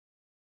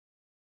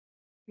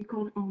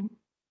Record on.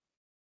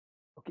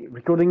 Okay,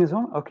 recording is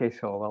on. Okay,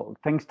 so well,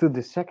 thanks to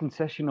the second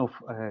session of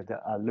the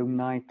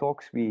alumni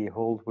talks we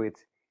hold with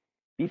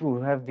people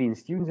who have been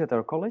students at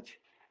our college.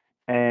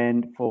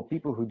 And for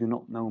people who do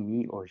not know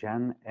me or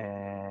Jan,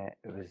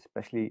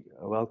 especially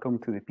welcome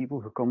to the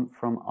people who come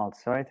from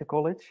outside the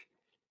college.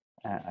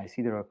 I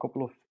see there are a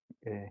couple of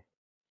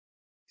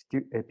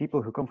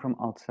people who come from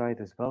outside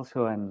as well.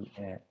 So, and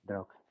there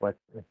are quite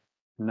a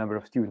number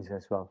of students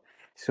as well.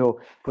 So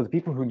for the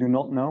people who do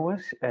not know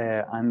us,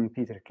 I'm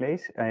Peter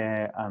Klees.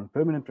 I'm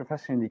permanent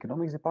professor in the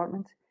economics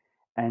department,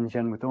 and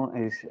Jean Mouton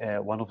is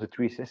one of the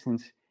three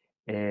assistants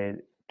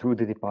to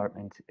the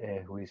department,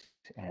 who is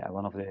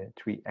one of the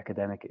three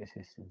academic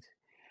assistants.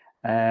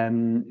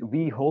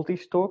 We hold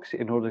these talks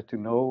in order to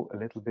know a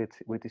little bit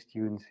with the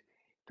students,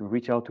 to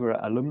reach out to our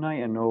alumni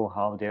and know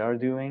how they are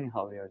doing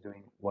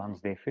once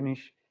they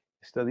finish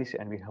studies.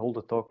 And we held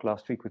a talk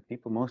last week with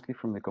people mostly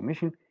from the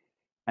Commission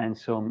and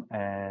some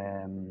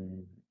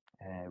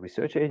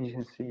research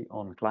agency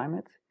on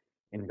climate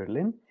in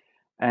Berlin.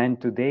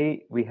 And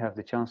today we have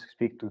the chance to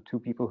speak to two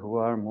people who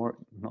are more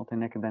not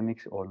in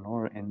academics or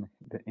nor in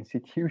the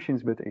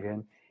institutions, but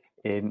again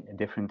in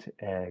different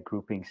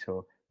groupings.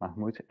 So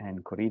Mahmoud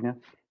and Corina,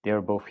 they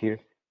are both here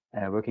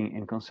working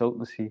in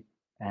consultancy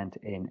and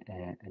in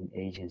an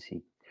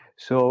agency.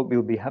 So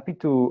we'll be happy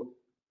to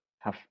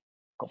have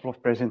a couple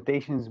of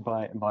presentations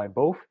by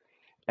both.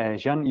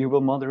 Jean, you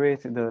will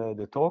moderate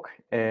the talk.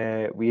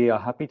 We are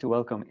happy to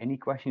welcome any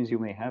questions you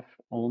may have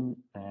on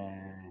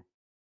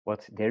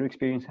what their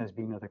experience has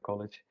been at the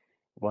college,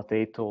 what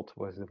they thought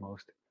was the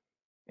most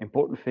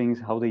important things,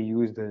 how they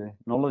use the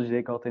knowledge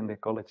they got in the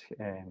college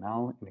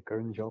now in the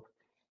current job,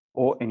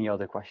 or any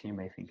other question you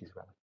may think as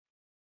well.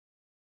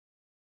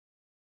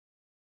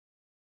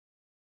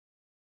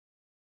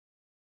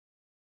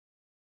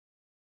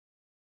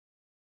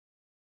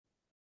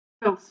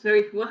 Oh,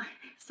 sorry. Well,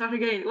 start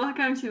again.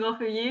 Welcome to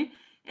both of you,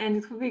 and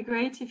it would be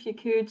great if you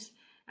could,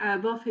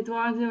 both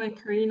Eduardo and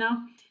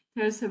Corina,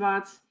 tell us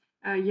about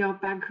your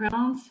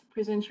background,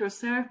 present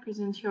yourself,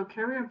 present your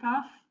career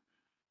path,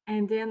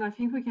 and then I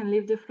think we can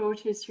leave the floor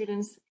to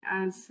students.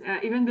 As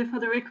even before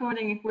the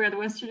recording, we had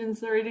one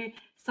students already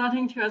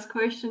starting to ask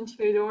questions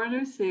to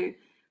Eduardo, so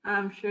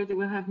I'm sure they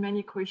will have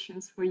many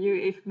questions for you.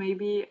 If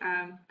maybe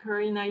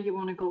Corina, you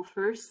want to go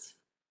first,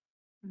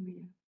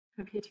 I'm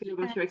happy to hear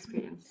about your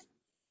experience.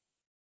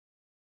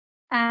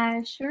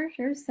 Sure.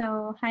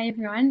 So hi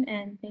everyone,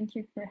 and thank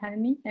you for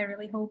having me. I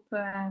really hope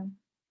I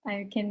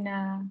can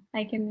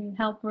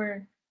help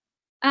or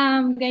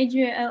guide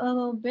you a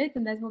little bit,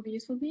 and that will be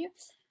useful for you.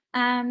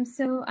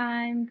 So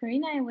I'm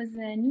Corina. I was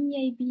an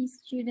EAB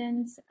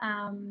student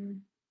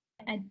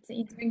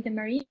during the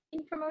marine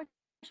promotion,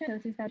 so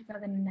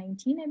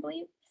 2019, I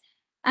believe.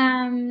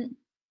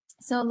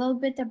 So a little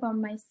bit about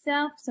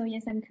myself. So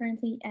yes, I'm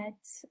currently at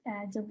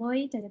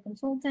Deloitte as a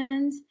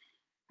consultant.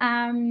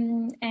 I've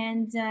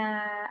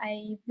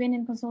been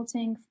in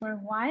consulting for a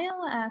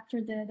while.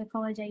 After the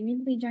college, I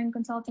immediately joined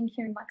consulting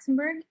here in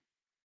Luxembourg.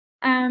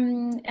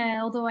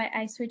 Although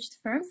I switched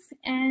firms,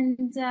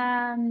 and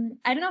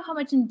I don't know how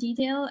much in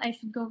detail I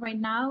should go right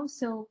now.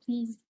 So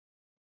please,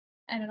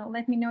 I don't know,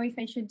 let me know if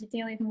I should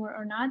detail it more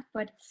or not.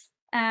 But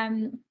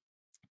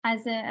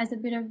as a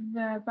bit of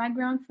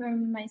background for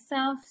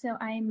myself, so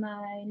I'm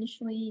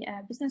initially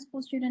a business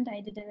school student.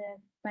 I did a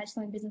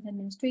bachelor in business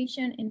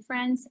administration in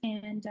France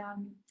and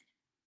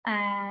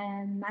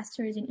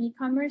master's in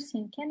e-commerce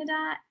in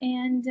Canada.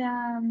 And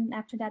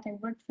after that, I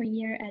worked for a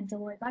year at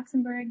Deloitte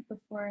Luxembourg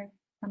before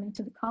coming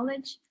to the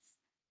college.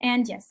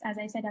 And yes, as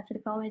I said, after the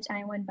college,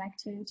 I went back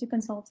to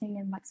consulting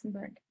in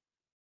Luxembourg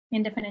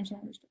in the financial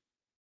industry.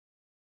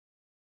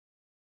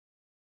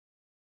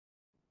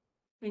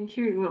 Thank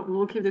you.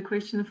 We'll keep the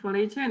question for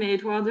later. And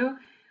Eduardo,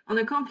 on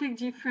a completely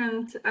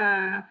different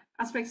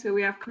aspect, so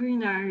we have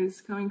Corina,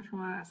 who's coming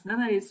from as an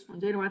analyst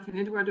from Deloitte, and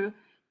Eduardo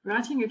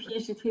writing a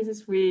PhD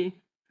thesis. We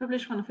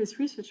published one of his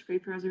research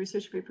papers, a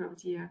research paper of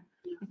the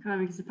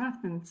economics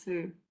department.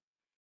 So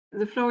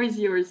the floor is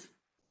yours.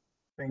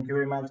 Thank you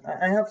very much.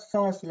 I have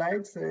some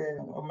slides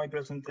on my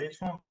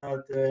presentation,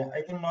 but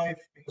I don't know if,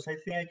 because I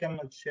think I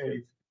cannot share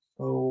it.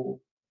 So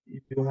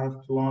if you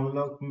have to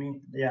unlock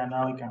me, yeah,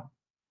 now I can.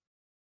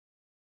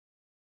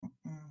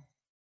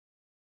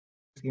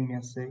 Just give me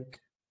a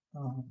sec.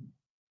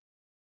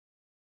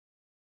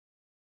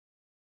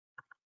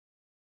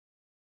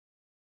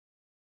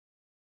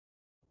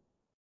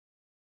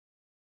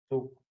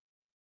 So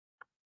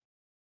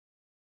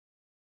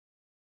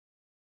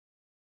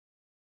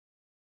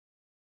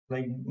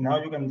like now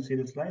you can see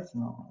the slides.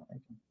 No, I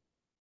can.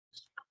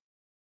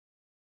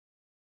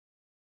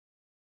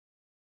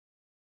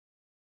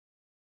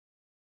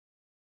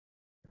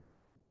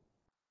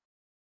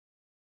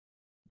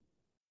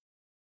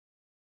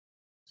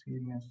 Just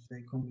give me a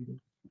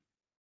second.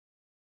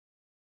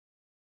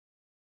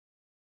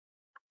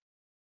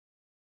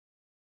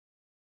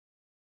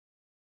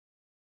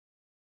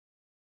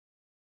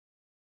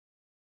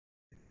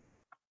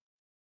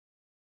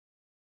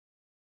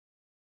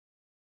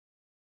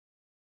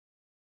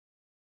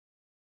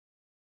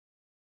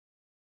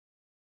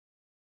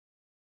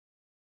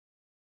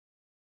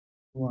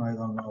 Well, I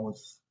don't know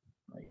what's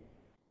like.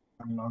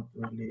 I'm not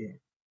really.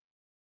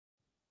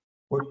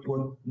 What?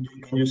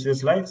 Can you see the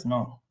slides?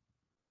 No.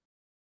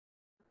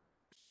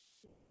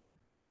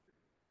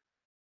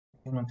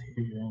 I cannot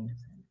hear you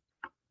anything.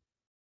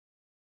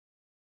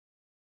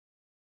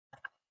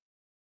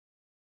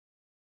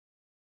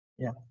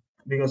 Yeah,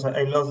 because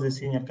I lost the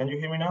signal. Can you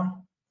hear me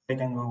now? I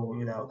can go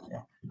without.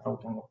 Yeah, now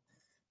we can go.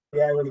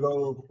 Yeah, I will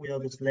go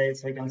without the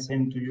slides. I can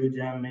send to you,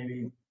 Jan,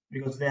 maybe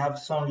because they have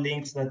some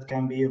links that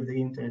can be of the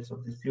interest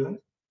of the student.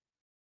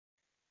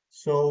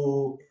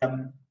 So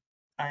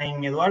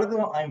I'm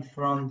Eduardo. I'm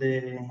from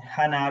the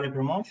HANA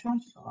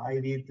promotions. I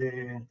did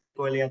the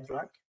ECO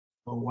track.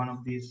 So one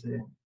of these,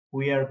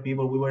 we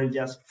were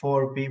just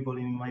 4 people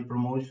in my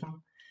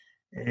promotion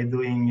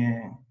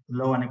doing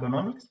law and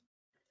economics.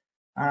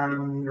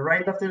 And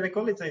right after the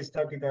college, I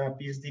started a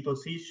PhD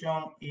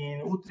position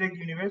in Utrecht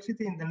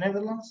University in the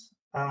Netherlands.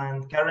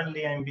 And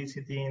currently I'm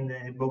visiting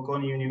the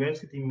Bocconi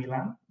University in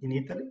Milan, in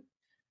Italy.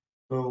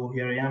 So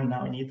here I am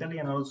now in Italy.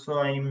 And also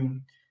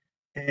I'm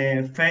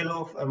a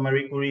fellow, a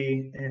Marie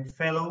Curie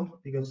fellow,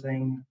 because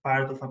I'm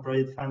part of a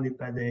project funded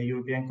by the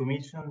European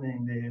Commission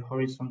in the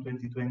Horizon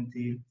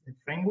 2020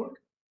 framework.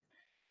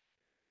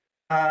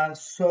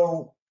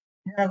 So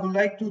yeah, I would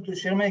like to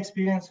share my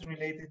experience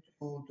related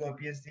to a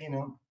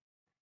PhD,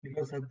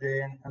 because at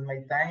my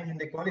time in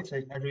the college,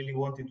 I really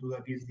wanted to do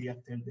a PhD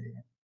after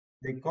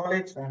the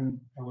college, and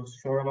I was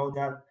sure about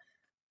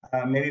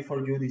that. Maybe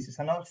for you this is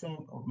an option,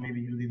 or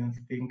maybe you didn't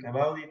think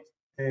about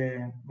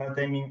it. But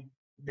I mean,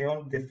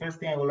 the first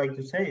thing I would like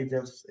to say is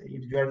just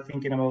if you are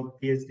thinking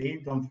about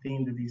PhD, don't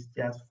think that it's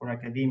just for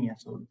academia.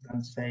 So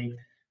don't say,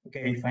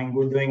 okay, if I'm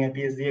good doing a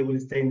PhD, I will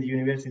stay in the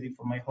university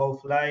for my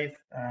whole life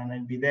and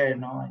I'll be there.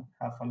 No, I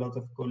have a lot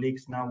of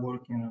colleagues now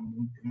working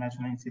on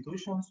international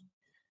institutions.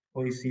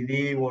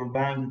 OECD, World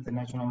Bank,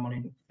 International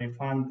Monetary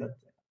Fund, that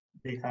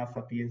they have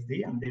a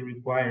PhD and they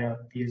require a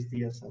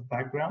PhD as a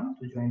background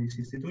to join these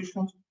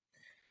institutions.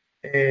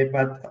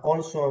 But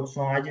also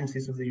some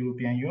agencies of the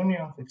European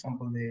Union, for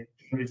example, the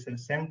Research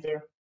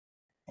Center,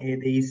 the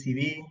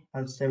ECB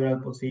has several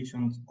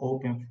positions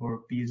open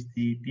for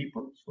PhD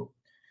people. So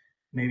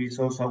maybe it's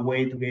also a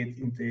way to get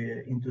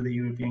into the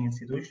European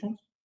institutions.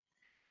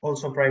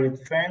 Also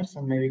private firms,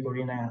 and maybe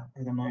Corina,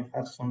 I don't know if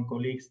has some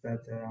colleagues that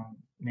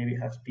maybe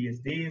has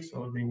PhDs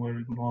or they were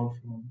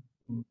involved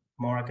in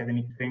more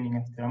academic training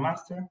after a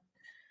master.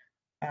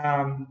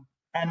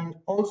 And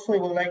also I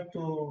would like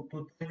to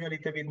tell you a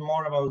little bit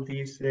more about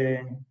these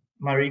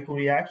Marie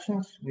Curie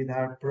actions with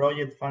our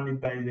project funded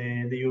by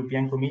the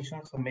European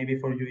Commission. So maybe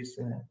for you is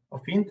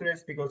of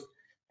interest because,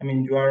 I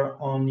mean, you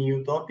are on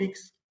new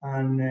topics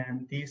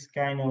and these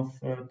kind of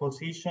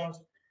positions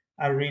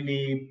are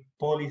really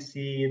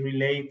policy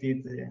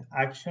related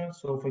actions.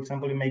 So for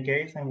example, in my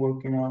case, I'm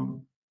working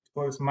on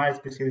called smart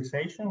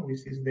specialization,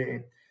 which is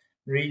the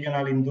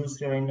regional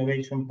industrial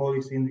innovation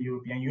policy in the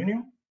European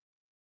Union.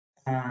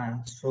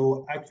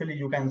 So actually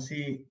you can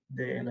see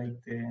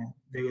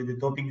the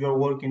topic you're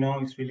working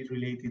on is really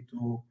related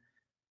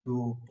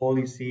to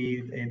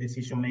policy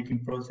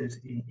decision-making process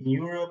in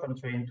Europe and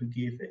trying to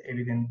give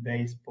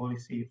evidence-based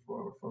policy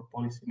for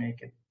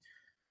policymakers.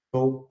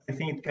 So I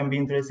think it can be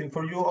interesting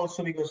for you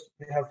also because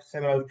they have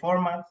several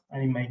formats,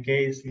 and in my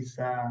case,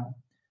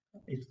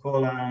 it's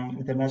called an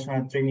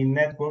international training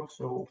network.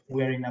 So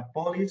we are in a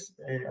polis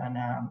and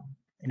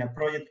in a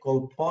project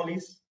called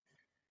Polis.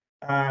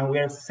 We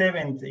are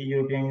 7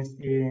 European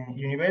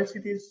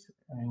universities.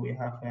 We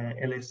have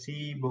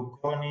LSE,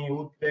 Bocconi,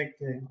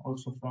 Utrecht,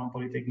 also from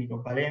Polytechnic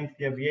of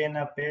Valencia,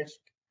 Vienna,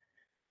 Pest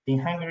in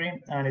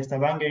Hungary, and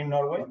Stavanger in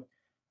Norway.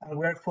 And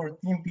we're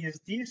 14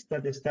 PhDs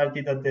that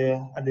started at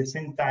the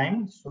same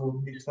time. So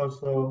this is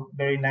also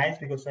very nice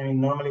because I mean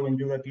normally when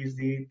you do a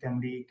PhD it can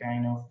be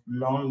kind of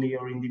lonely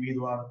or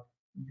individual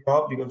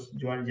job because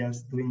you are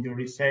just doing your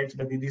research.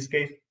 But in this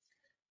case,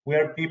 we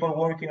are people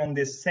working on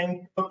the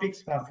same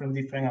topics but from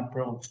different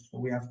approaches. So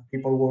we have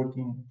people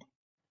working,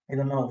 I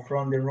don't know,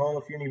 from the role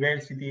of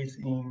universities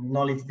in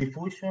knowledge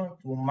diffusion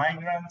to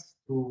migrants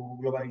to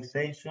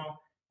globalization,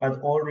 but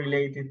all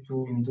related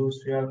to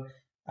industrial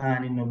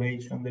and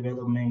innovation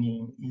development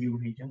in EU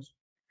regions.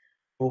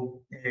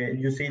 So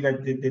you see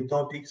that the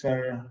topics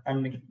are, I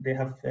mean, they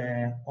have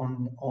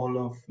on all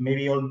of,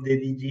 maybe all the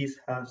DGs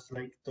has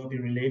like topic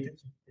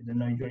related. I don't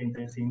know if you're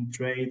interested in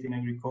trade, in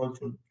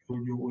agriculture,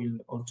 you will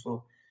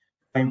also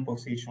find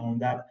position on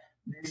that.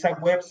 There's a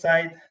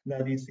website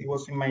that it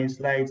was in my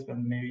slides, but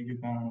maybe you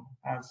can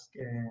ask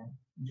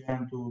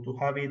Jan to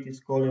have it. It's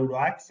called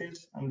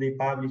EuroAccess, and they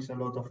publish a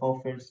lot of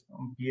offers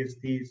on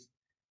PhDs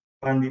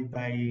funded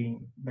by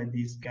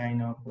these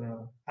kind of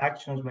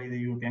actions by the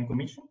European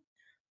Commission.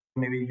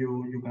 Maybe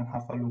you can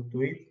have a look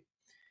to it.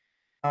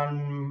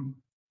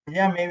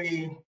 Yeah,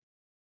 maybe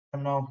I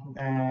don't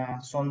know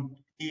some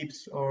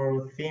tips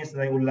or things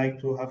that I would like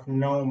to have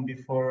known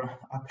before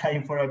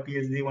applying for a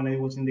PhD when I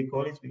was in the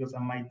college, because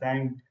at my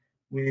time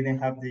we didn't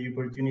have the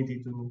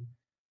opportunity to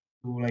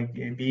like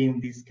be in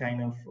this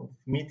kind of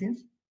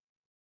meetings.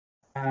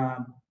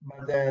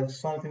 But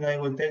something that I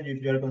will tell you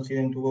if you are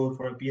considering to go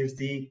for a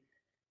PhD,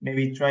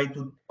 maybe try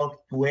to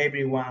talk to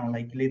everyone,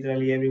 like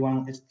literally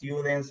everyone,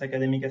 students,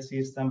 academic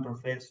assistant,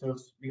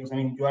 professors, because I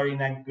mean, you are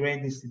in a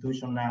great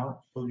institution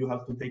now, so you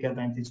have to take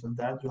advantage of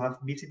that. You have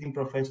visiting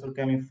professors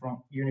coming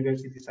from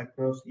universities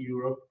across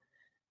Europe.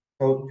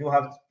 So you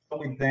have to talk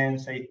with them,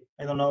 say,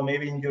 I don't know,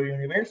 maybe in your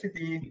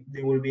university,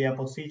 there will be a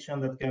position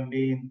that can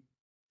be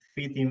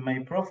fit in my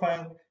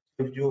profile.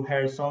 If you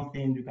heard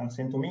something, you can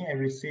send to me. I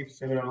received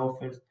several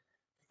offers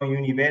from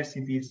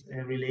universities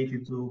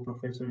related to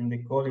professor in the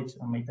college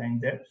and my time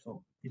there.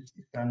 So it's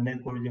a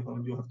network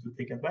you have to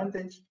take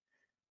advantage.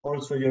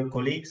 Also your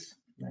colleagues,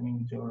 I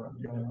mean,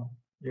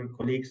 your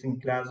colleagues in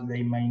class,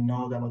 they might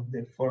know about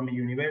the former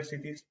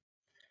universities.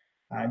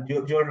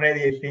 You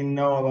already, I think,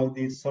 know about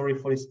this sorry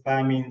for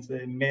spamming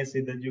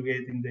message that you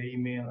get in the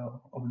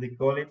email of the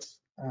college.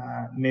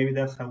 Maybe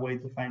that's a way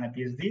to find a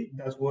PhD.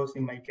 That was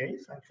in my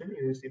case, actually.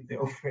 I received the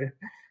offer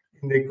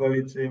in the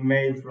college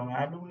mail from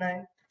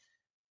alumni.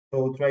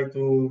 So try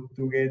to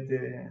get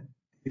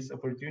these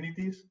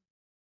opportunities.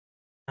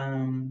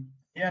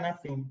 Yeah,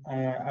 nothing.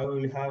 I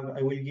will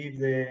give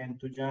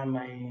to John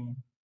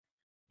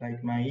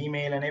my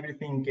email and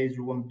everything in case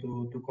you want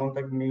to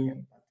contact me.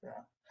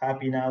 But,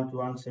 happy now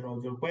to answer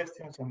all your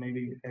questions and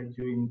maybe help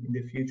you in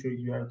the future if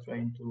you are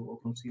trying to or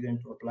considering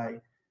to apply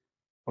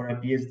for a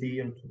PhD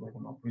or to, I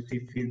don't know,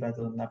 receive feedback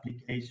on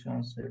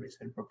applications,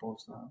 research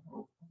proposal,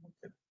 or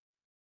whatever.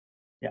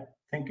 Yeah,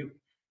 thank you.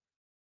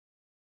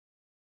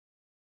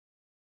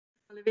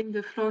 Leaving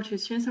the floor to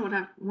students, I would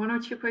have one or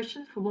two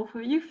questions for both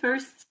of you.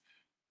 First,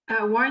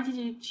 why did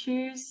you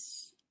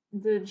choose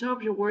the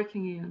job you're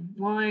working in?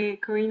 Why,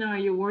 Corina, are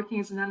you working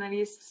as an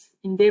analyst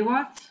in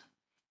Deloitte?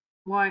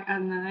 Why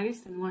an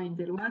analyst and why in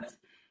Deloitte?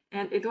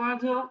 And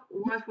Eduardo,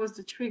 what was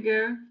the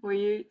trigger for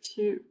you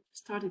to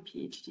start a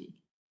PhD?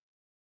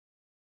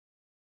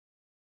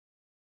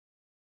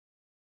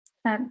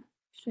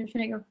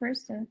 Should I go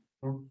first?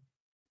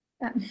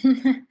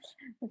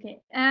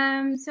 Okay.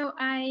 So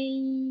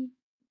I'm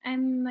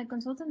a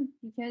consultant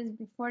because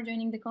before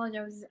joining the college,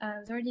 I was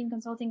already in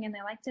consulting and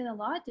I liked it a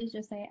lot. It's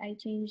just I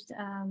changed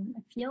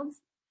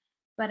fields,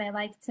 but I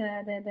liked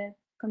the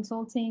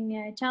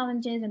consulting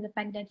challenges and the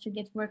fact that you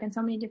get to work on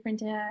so many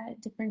different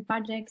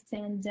projects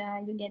and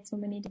you get so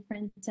many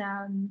different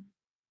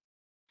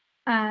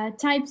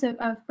types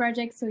of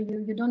projects. So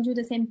you don't do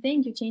the same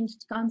thing, you change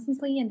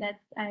constantly, and that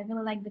I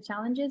really like the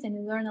challenges and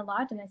you learn a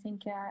lot. And I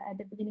think at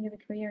the beginning of a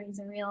career is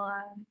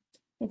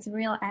it's a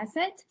real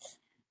asset.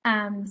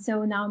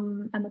 So now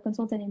I'm a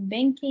consultant in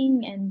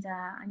banking and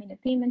I'm in the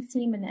payments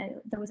team, and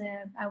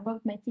I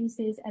wrote my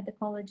thesis at the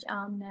college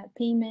on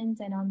payments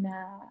and on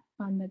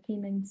the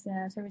payments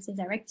services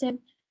directive.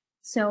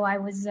 So I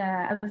was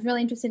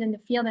really interested in the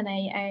field, and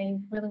I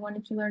really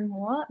wanted to learn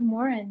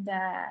more. And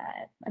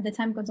at the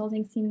time,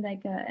 consulting seemed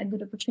like a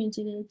good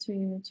opportunity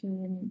to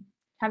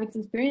have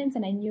experience,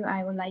 and I knew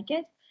I would like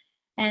it.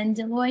 And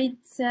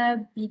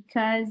Deloitte,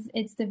 because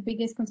it's the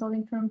biggest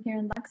consulting firm here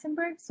in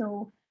Luxembourg,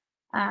 so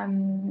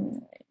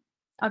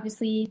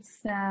obviously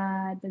it's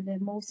the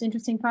most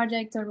interesting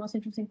projects or most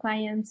interesting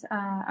clients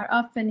are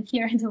often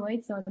here at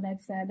Deloitte, so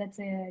that's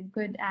a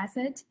good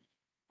asset.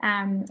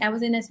 I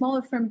was in a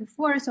smaller firm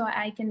before, so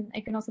I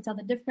can also tell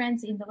the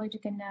difference. In Deloitte, you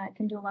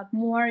can do a lot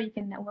more. You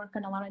can work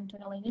on a lot of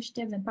internal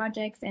initiatives and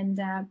projects, and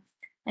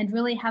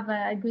really have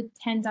a good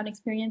hands-on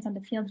experience on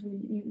the field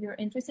you're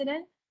interested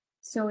in.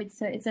 So it's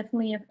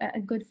definitely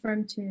a good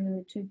firm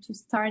to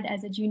start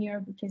as a junior,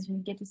 because you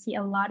get to see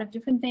a lot of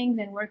different things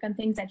and work on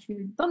things that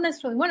you don't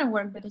necessarily want to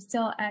work, but you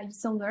still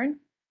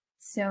learn.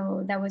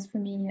 So that was for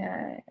me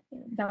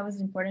that was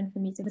important for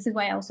me. So this is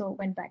why I also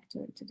went back to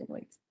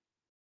Deloitte.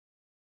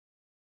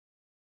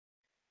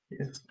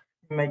 Yes,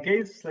 in my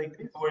case, like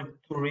there were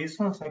two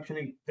reasons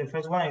actually. The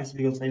first one is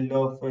because I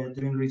love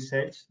doing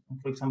research.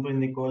 For example, in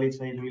the college,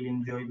 I really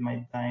enjoyed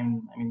my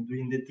time. I mean,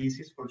 doing the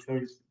thesis for sure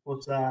it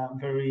was a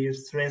very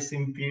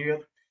stressing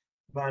period,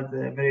 but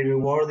very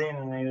rewarding,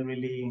 and I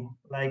really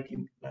like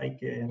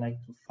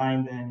to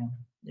find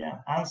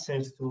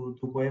answers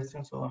to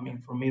questions. So I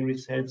mean, for me,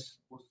 research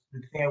was the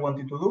thing I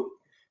wanted to do,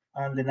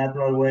 and the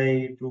natural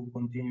way to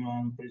continue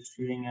on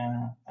pursuing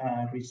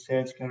a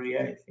research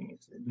career, I think,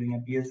 is doing a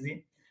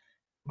PhD.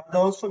 But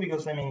also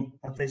because, I mean,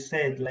 as I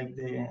said, like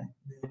the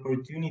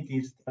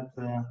opportunities that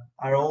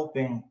are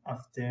open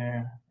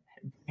after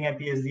doing a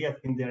PhD, I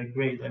think they're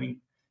great. I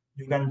mean,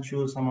 you can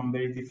choose among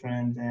very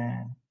different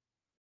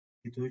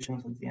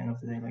institutions at the end of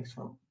the day, like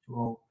so to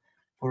go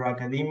for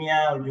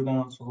academia, or you can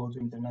also go to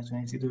international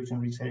institution,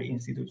 research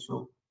institute.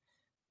 So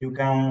you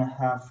can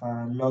have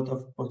a lot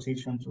of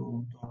positions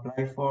to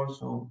apply for.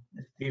 So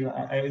still,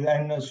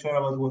 I'm not sure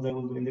about what I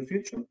will do in the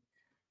future,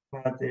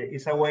 but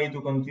it's a way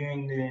to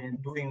continue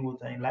doing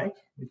what I like,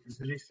 which is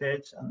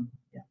research, and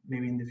yeah,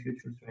 maybe in the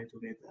future try to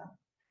get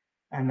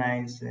a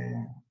nice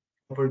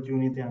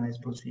opportunity, a nice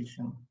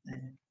position,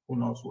 who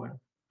knows where.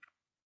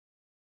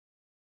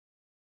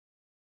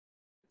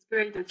 It's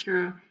great that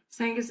you're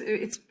saying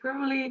it's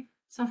probably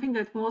something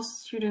that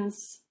most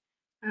students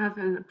have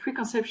a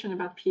preconception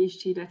about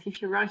PhD, that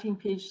if you're writing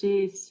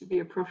PhD, it's to be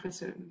a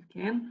professor. You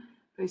can,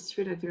 but it's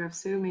true that you have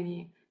so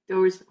many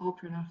doors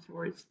open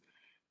afterwards.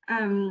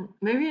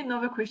 Maybe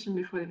another question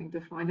before leaving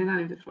the floor, and then I'll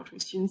leave the floor to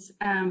students.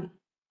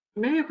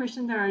 Maybe a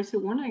question that are also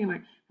wondering,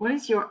 like, what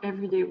is your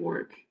everyday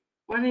work?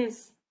 What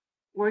is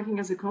working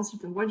as a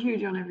consultant? What do you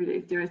do on every day?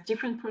 There is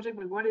different project,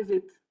 but what is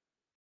it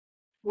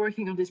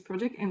working on this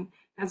project? And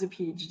as a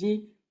PhD,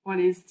 what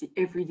is the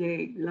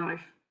everyday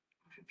life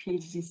of a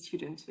PhD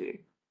student too?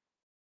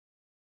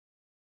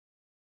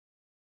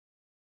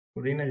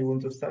 Corina, you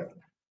want to start?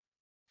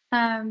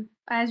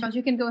 As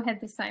you can go ahead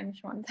this time if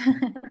you want.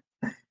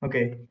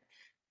 Okay.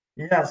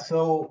 Yeah,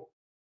 so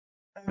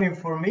I mean,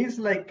 for me, it's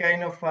like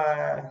kind of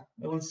I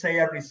would say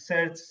a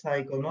research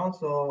cycle, no?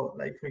 So,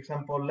 like for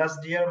example, last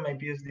year my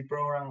PhD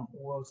program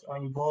was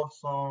involved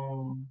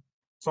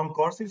some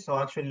courses. So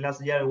actually,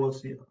 last year I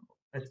was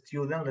a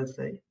student, let's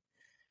say.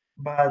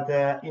 But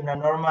in a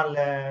normal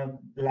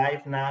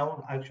life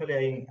now,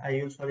 actually, I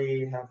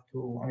usually have to.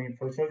 I mean,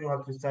 for example, you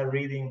have to start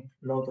reading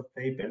a lot of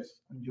papers,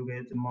 and you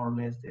get more or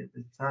less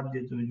the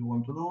subject that you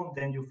want to do.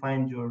 Then you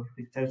find your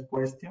research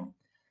question,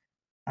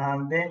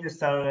 and then you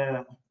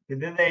start with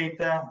the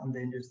data, and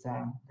then you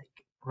start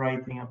like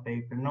writing a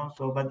paper, no?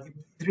 So, but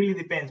it really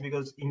depends,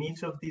 because in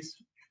each of these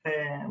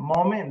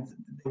moments,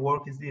 the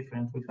work is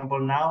different. For example,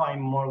 now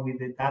I'm more with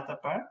the data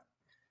part.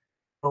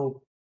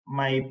 So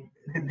my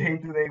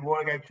day-to-day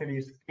work actually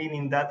is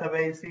cleaning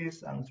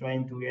databases and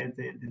trying to get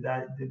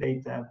the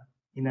data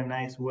in a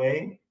nice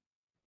way,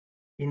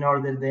 in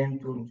order then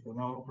to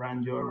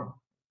run your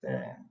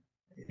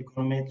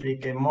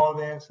econometric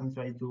models and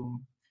try to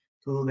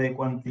do the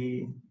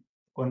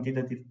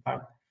quantitative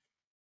part.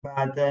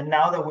 But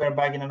now that we're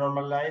back in a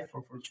normal life,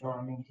 for sure,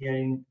 I mean, here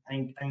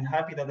I'm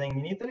happy that I'm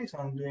in Italy, so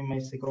I'm doing my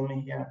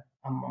secondment here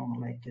among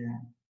like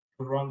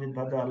surrounded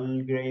by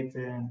great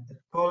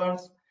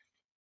scholars.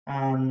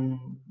 And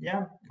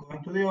yeah,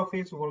 going to the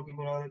office, working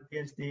with other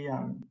PhD,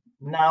 and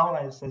now,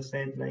 as I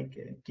said, like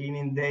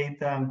cleaning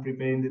data and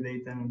preparing the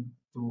data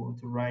to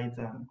write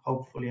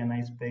hopefully a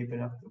nice paper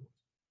afterwards.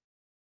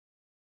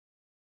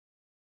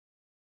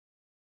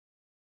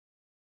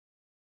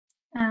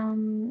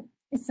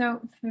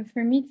 So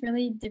for me, it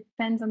really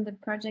depends on the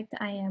project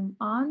I am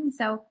on.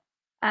 So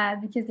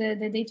because the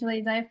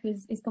day-to-day life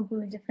is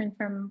completely different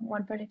from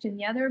one project to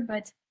the other.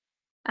 But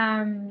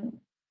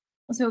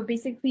so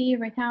basically,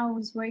 right now I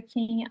was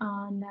working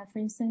on, for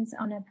instance,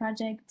 on a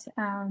project,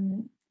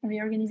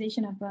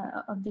 reorganization of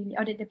the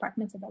audit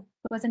department. So that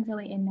wasn't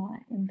really in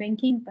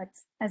banking, but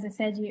as I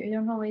said, you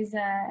don't always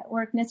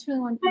work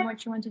necessarily on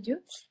what you want to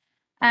do.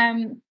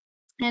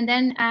 And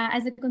then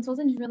as a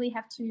consultant, you really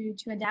have to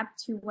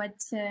adapt to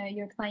what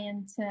your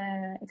client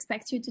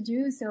expects you to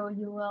do. So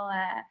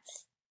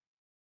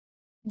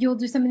you'll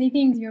do so many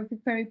things. You'll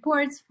prepare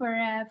reports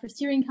for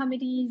steering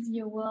committees.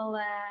 You will,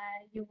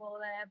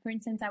 for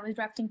instance, I was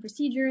drafting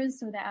procedures.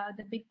 So that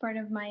the big part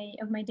of my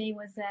day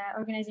was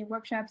organizing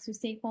workshops with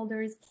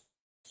stakeholders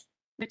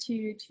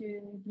to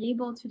be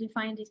able to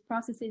define these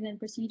processes and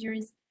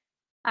procedures.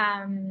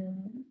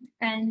 Then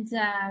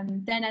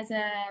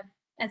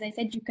as I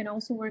said, you can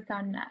also work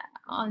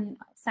on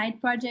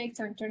side projects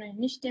or internal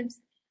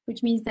initiatives,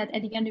 which means that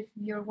at the end of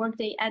your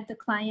workday at the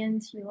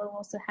client, you will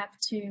also have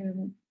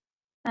to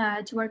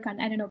work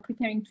on, I don't know,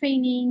 preparing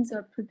trainings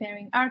or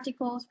preparing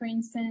articles, for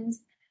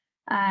instance,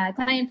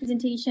 client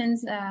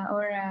presentations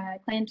or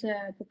client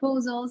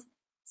proposals.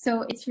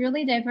 So it's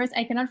really diverse.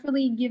 I cannot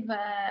really give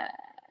a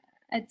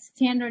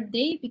standard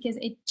day because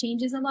it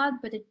changes a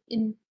lot, but it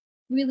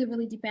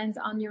really depends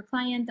on your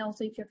client.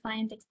 Also, if your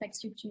client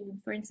expects you to,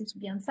 for instance, to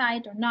be on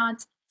site or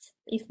not.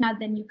 If not,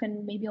 then you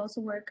can maybe also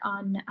work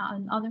on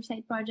other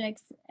side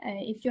projects.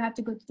 If you have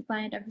to go to the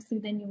client, obviously,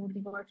 then you will be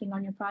working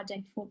on your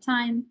project full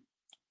time.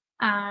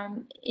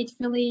 It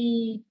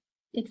really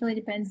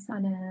depends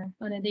on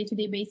a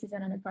day-to-day basis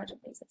and on a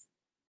project basis.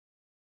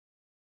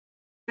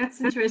 That's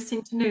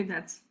interesting to know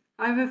that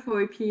either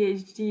for a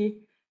PhD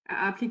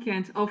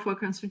applicant or for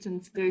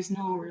consultants, there is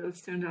no real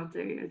standard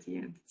day at the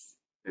end. It's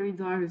very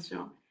diverse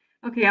job.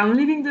 Okay, I'm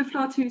leaving the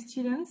floor to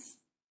students.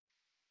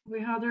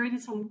 We had already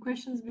some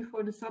questions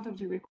before the start of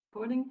the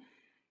recording.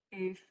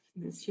 If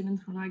the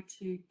students would like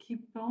to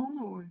keep on,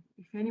 or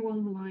if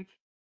anyone would like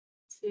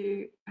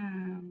to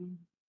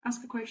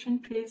ask a question,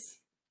 please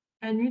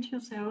unmute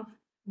yourself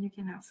and you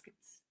can ask it.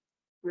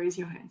 Raise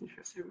your hand if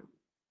you're serious.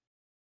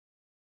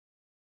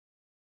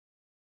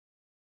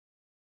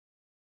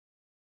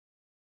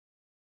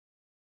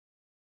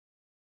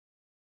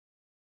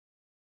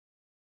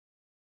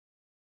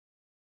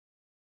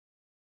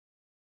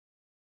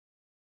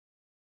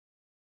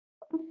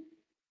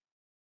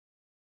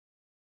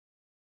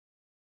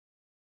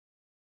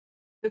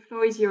 The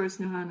floor is yours,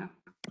 Nohana.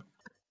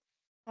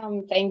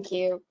 Thank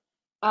you.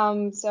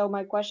 So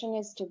my question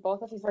is to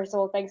both of you. First of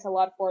all, thanks a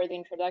lot for the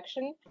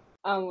introduction.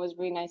 It was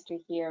really nice to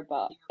hear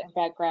about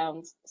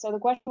backgrounds. So the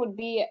question would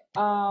be,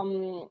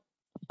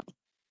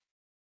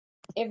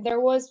 if there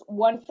was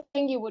one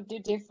thing you would do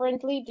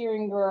differently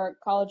during your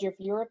College of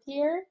Europe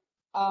year,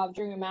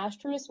 during your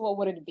master's, what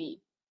would it be?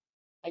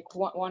 Like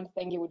one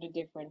thing you would do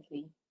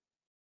differently.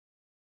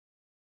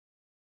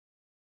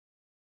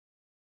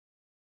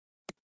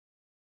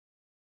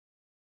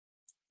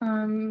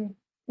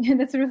 Yeah,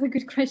 that's a really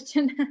good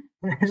question.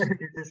 Yes,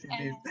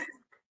 it is.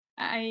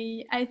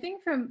 I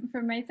think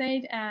from my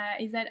side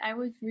is that I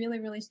was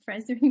really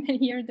stressed during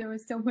that year. There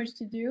was so much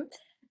to do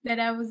that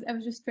I was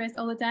just stressed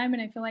all the time,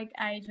 and I feel like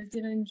I just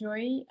didn't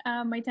enjoy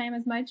my time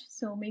as much.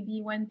 So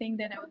maybe one thing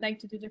that I would like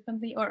to do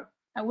differently, or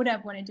I would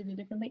have wanted to do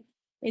differently,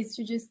 is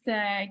to just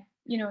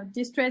you know,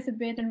 distress a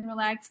bit and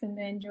relax and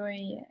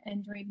enjoy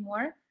it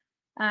more.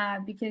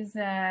 Because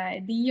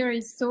the year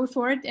is so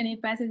short and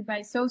it passes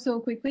by so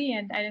quickly,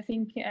 and I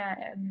think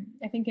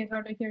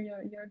Eduardo here,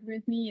 you agree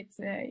with me.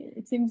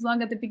 It seems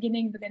long at the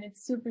beginning, but then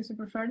it's super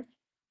short,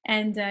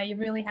 and you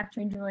really have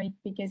to enjoy it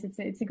because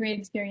it's a great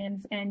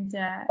experience. And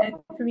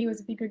for me, it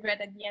was a big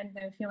regret at the end,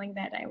 feeling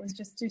that I was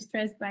just too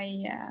stressed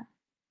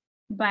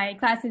by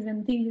classes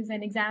and thesis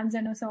and exams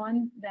and so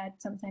on,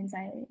 that sometimes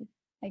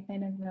I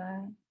kind of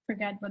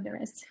forgot about the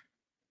rest.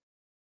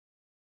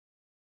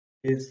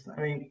 Yes,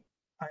 I mean,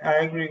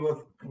 I agree with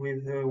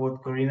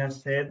what Corina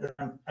said.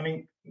 I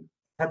mean, I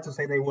have to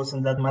say that it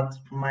wasn't that much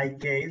my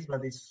case,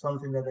 but it's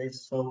something that I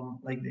saw,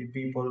 like the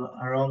people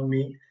around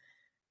me,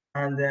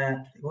 and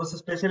it was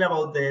especially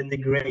about the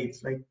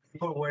grades. Like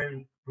people were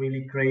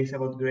really crazy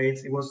about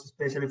grades. It was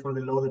especially for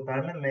the law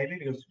department, maybe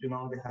because you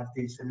know they have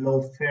this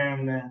law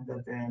firm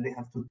that they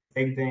have to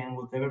take them,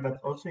 whatever. But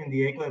also in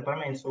the ECO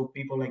department, I saw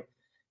people like,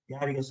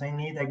 yeah, because I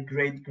need a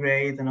great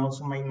grade, and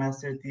also my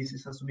master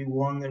thesis has to be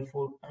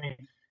wonderful. I mean,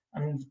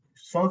 and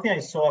something I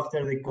saw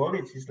after the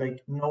college is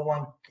like no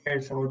one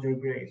cares about your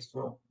grades.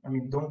 So I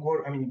mean, don't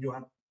worry. I mean, you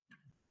have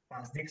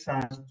passed the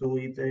exams, do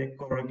it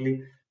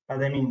correctly.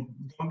 But I mean,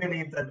 don't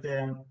believe that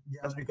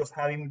just because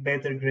having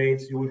better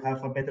grades, you will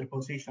have a better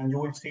position. You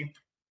will see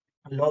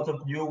a lot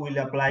of you will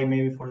apply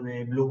maybe for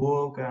the Blue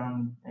Book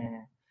and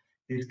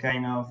these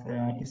kind of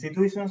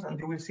institutions, and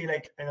you will see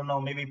like, I don't know,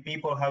 maybe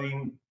people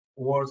having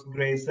worse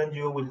grades than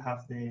you will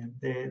have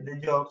the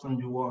jobs and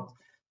you won't.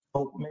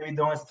 So maybe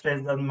don't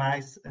stress that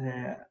much,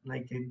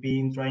 like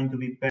being trying to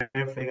be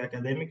perfect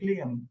academically,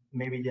 and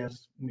maybe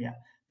just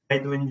try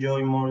to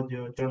enjoy more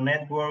your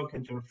network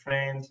and your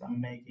friends and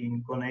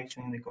making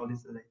connection in the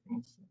college, that I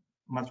think is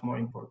much more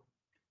important.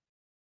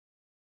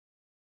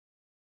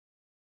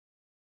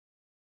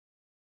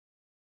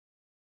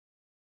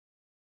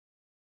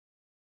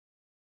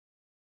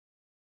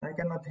 I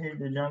cannot hear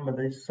you, John, but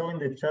I saw in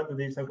the chat that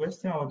there's a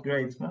question about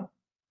grades, no?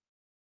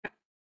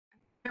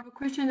 We have a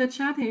question in the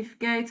chat. If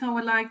Gaëtan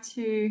would like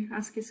to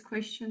ask his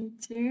question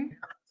too.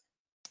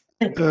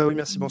 Oui,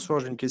 merci, bonsoir.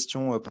 J'ai une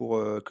question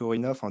pour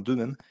Corina, enfin deux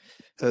même.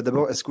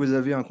 D'abord, est-ce que vous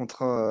avez un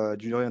contrat à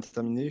durée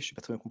indéterminée? Je n'ai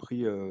pas très bien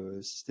compris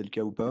si c'était le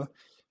cas ou pas.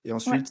 Et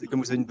ensuite,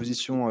 comme vous avez une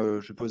position,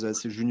 je suppose,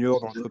 assez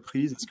junior dans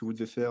l'entreprise, est-ce que vous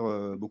devez faire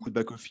beaucoup de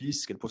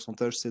back-office? Quel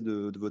pourcentage c'est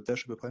de vos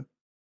tâches à peu près?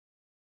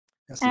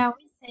 Merci. Alors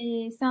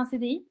oui, c'est un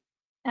CDI.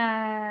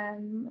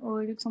 Au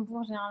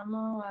Luxembourg,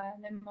 généralement,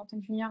 même en tant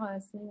que junior,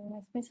 c'est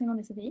spécialement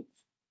des CDI.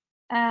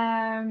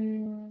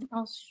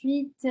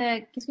 Ensuite,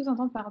 qu'est-ce que vous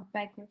entendez par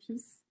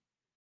back-office?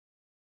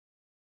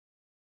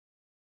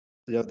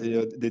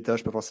 C'est-à-dire des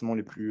tâches pas forcément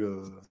les plus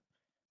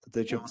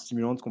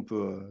stimulantes qu'on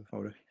peut... enfin,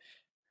 voilà.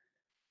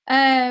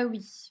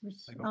 Oui.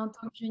 D'accord. En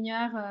tant que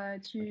junior,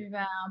 tu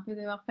vas un peu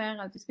devoir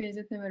faire tout ce que les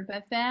autres ne veulent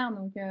pas faire.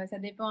 Donc, ça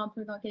dépend un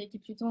peu dans quelle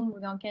équipe tu tombes ou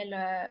dans quel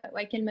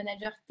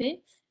manager tu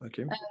es.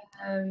 Ok.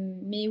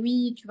 Mais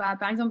oui, tu vois,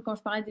 par exemple, quand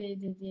je parlais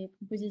des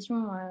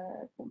propositions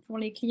pour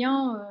les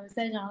clients,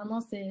 ça,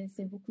 généralement,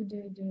 c'est beaucoup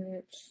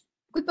de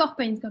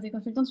PowerPoint. Quand tu es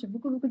consultant, tu fais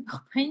beaucoup de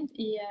PowerPoint.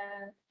 Et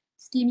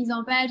tout ce qui est mise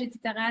en page,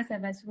 etc., ça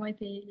va souvent être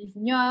les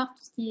juniors.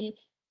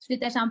 Toutes les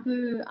tâches un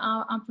peu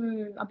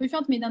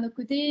chiantes, mais d'un autre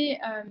côté,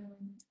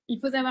 il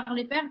faut savoir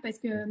les faire parce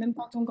que même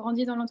quand on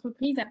grandit dans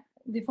l'entreprise,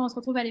 des fois on se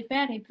retrouve à les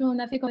faire et plus on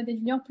a fait quand on était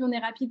junior, plus on est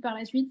rapide par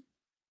la suite.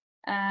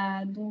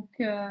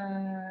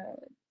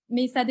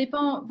 Mais ça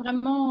dépend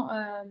vraiment,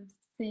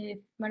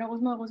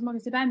 malheureusement, heureusement, je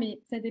sais pas,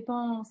 mais ça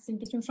dépend, c'est une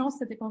question de chance,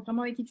 ça dépend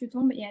vraiment avec qui tu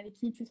tombes et avec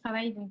qui tu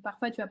travailles. Donc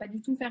parfois tu vas pas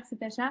du tout faire ces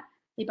tâches-là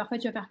et parfois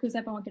tu vas faire que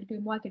ça pendant quelques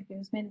mois,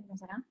 quelques semaines, j'en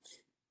sais rien.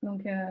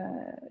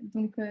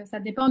 Donc ça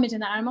dépend, mais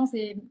généralement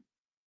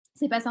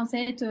c'est pas censé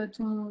être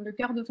le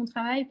cœur de ton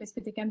travail parce que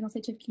tu es quand même censé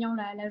être chez le client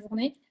la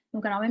journée.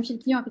 Donc, alors même chez le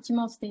client,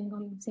 effectivement, si c'est une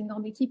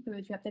grande équipe,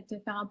 tu vas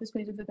peut-être faire un peu ce que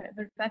les autres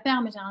veulent pas faire,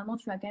 mais généralement,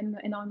 tu vas quand même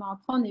énormément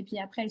apprendre. Et puis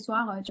après, le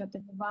soir, tu vas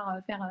peut-être pouvoir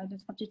faire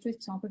 2-3 petites choses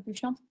qui sont un peu plus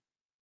chiantes.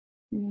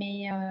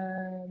 Mais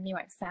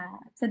ouais,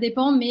 ça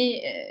dépend.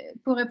 Mais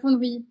pour répondre,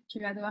 oui, tu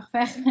vas devoir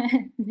faire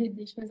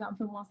des choses un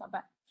peu moins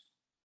sympas.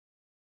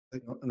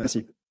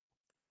 Merci.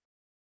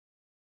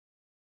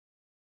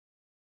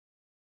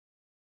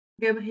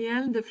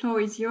 Gabriel, the floor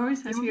is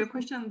yours. I see your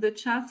question in the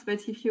chat,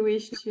 but if you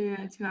wish to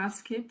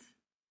ask it.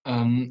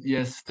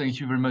 Yes, thank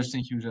you very much.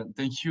 Thank you, Jean.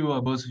 Thank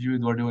you, both of you,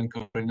 Eduardo and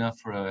Corina,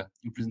 for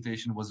your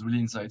presentation. It was really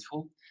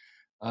insightful.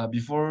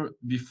 Before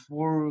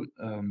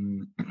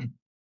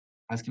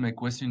asking my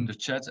question in the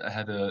chat, I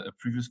had a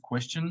previous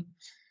question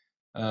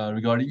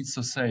regarding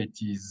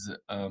societies.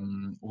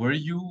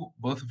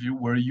 Both of you,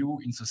 were you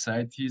in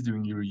societies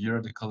during your year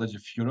at the College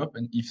of Europe?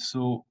 And if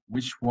so,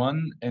 which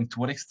one, and to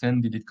what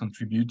extent did it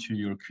contribute to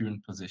your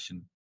current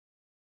position?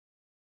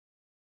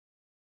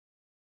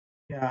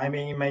 Yeah, I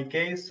mean, in my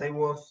case, I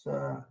was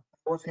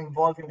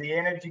involved in the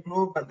energy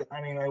group, but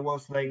I mean, I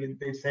was like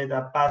they said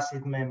a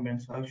passive member.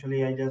 So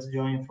actually, I just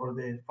joined for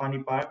the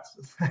funny parts.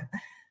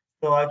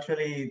 So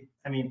actually,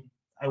 I mean,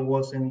 I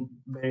wasn't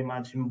very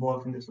much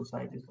involved in the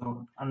society.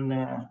 So and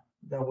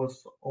that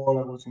was all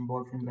I was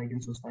involved in, like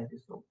in society.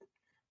 So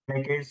in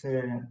my case,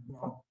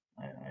 no,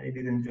 I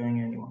didn't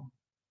join anyone.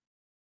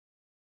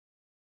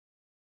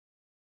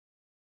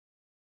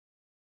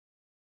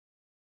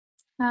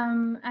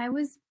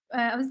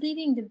 I was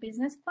leading the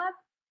business club,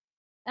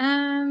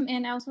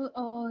 and I also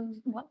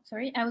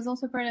I was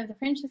also part of the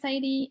French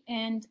society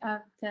and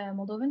of the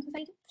Moldovan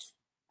society.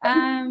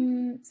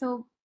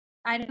 So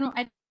I don't know.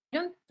 I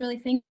don't really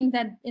think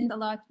that in a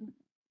lot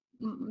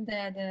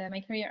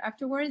my career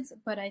afterwards,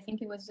 but I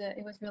think it was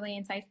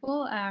really insightful.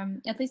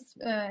 At least,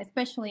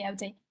 especially I would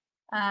say,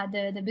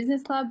 the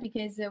business club,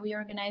 because we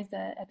organized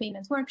a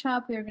payments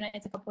workshop. We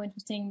organized a couple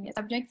interesting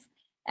subjects.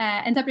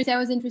 And topics I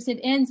was interested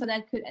in, so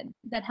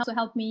that also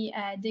helped me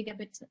dig a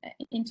bit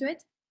into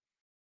it.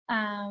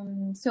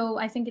 So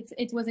I think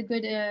it was a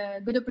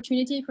good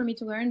opportunity for me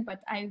to learn,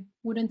 but I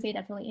wouldn't say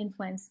that really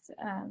influenced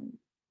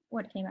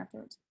what came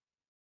afterwards.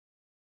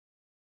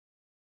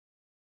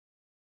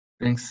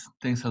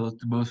 Thanks a lot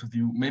to both of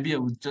you. Maybe I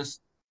would just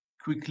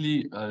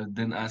quickly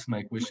then ask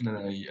my question that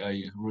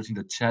I wrote in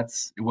the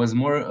chats. It was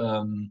more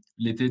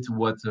related to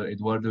what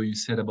Eduardo you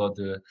said about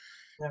the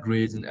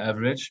grades and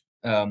average.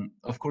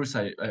 Of course,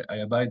 I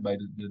abide by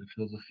the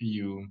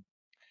philosophy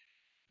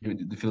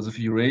the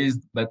philosophy you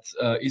raised, but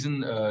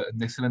isn't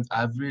an excellent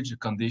average a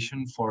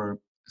condition for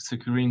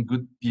securing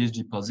good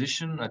PhD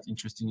position at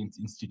interesting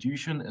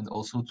institution and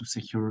also to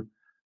secure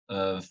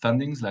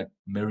fundings like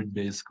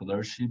merit-based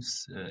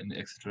scholarships and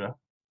etc.?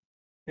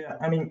 Yeah,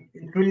 I mean,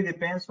 it really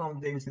depends on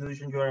the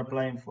institution you are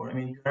applying for. I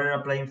mean, you are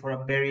applying for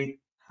a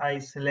very high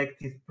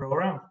selective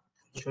program,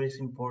 so it's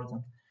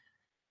important.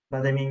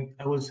 But I mean,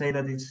 I would say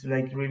that it's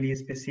like really a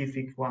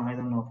specific one. I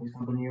don't know, for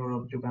example, in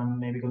Europe, you can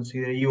maybe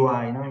consider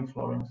UI, in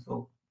Florence.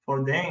 So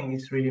for them,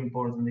 it's really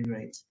important, the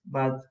grades.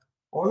 But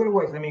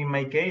otherwise, I mean, in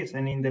my case,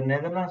 and in the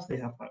Netherlands, they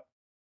have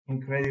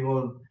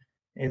incredible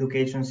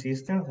education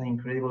systems and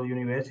incredible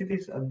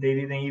universities. They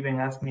didn't even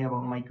ask me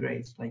about my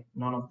grades, like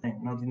none of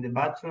them, not in the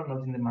bachelor,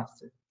 not in the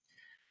master.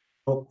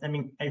 So, I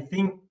mean, I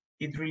think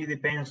it really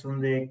depends on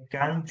the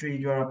country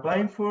you are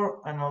applying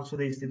for and also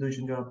the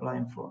institution you're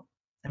applying for.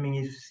 I mean,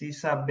 if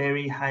it's a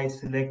very high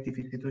selective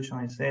institution,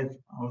 I said,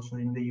 also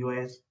in the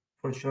US,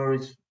 for sure,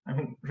 it's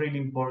really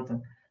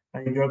important.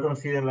 But if you're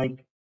considered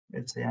like,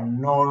 let's say, a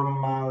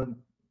normal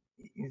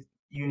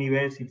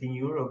university in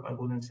Europe, I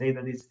wouldn't say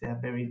that it's a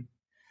very,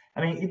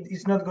 I mean,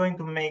 it's not going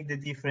to make the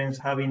difference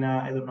having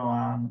a, I don't know,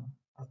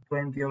 a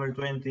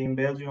 20/20 in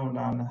Belgium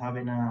than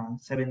having a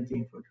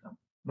 17, for example.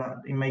 But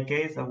in my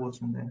case, that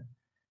wasn't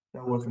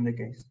the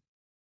case.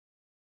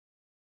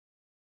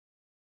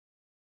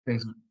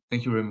 Thanks.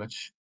 Thank you very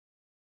much.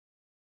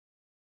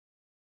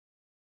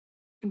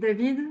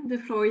 David, the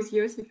floor is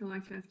yours if you'd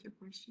like to ask your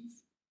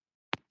questions.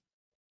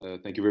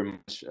 Thank you very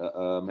much.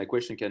 My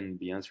question can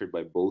be answered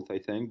by both, I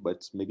think,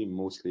 but maybe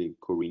mostly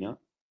Corina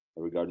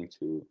regarding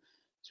to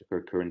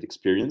her current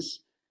experience.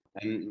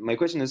 And my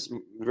question is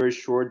very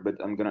short, but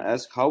I'm going to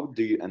ask, how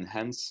do you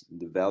enhance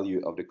the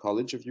value of the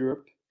College of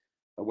Europe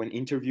when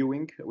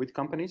interviewing with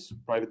companies,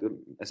 private,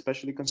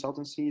 especially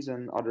consultancies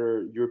and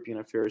other European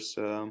affairs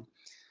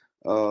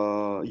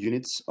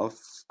units of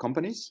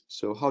companies?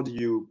 So how do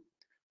you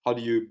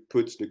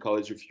put the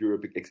College of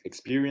Europe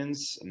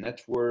experience,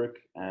 network,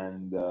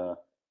 and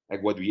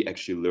like what we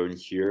actually learn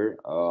here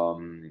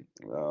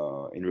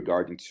in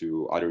regarding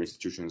to other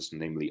institutions,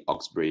 namely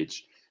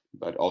Oxbridge,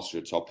 but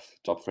also top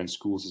French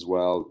schools as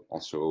well,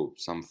 also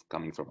some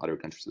coming from other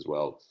countries as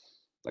well,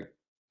 like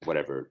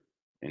whatever,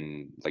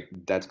 in like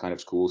that kind of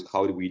schools.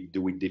 How do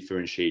we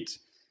differentiate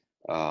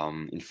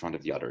in front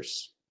of the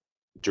others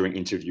during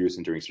interviews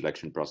and during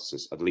selection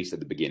processes, at least at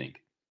the beginning?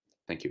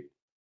 Thank you.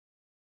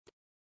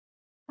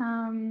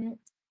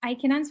 I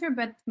can answer,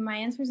 but my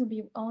answers will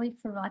be only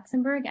for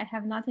Luxembourg. I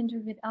have not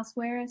interviewed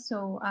elsewhere,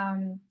 so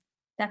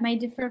that might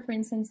differ, for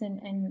instance,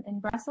 in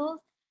Brussels.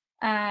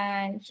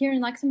 Here in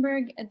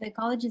Luxembourg, the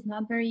college is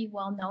not very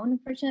well known,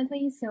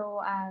 unfortunately.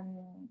 So,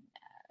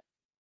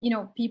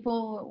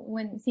 people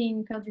when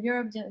seeing College of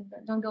Europe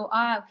don't go,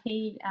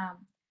 okay,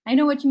 I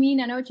know what you mean,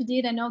 I know what you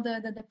did, I know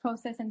the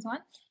process and so on.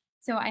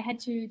 So I had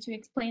to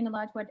explain a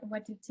lot what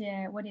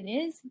it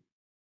is.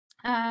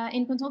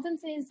 In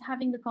consultancies,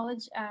 having the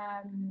college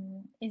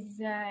is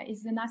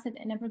an asset,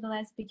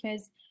 nevertheless,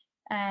 because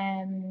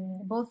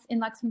both in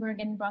Luxembourg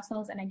and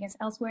Brussels, and I guess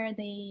elsewhere,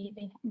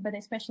 but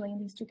especially in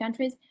these two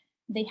countries,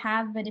 they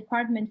have a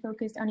department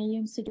focused on EU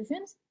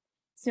institutions.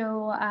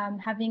 So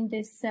having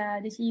this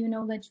EU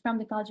knowledge from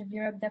the College of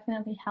Europe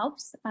definitely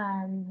helps.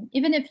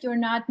 Even if you're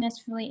not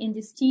necessarily in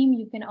this team,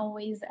 you can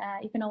always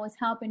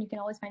help, and you can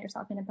always find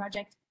yourself in a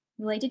project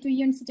related to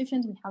EU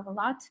institutions. We have a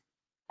lot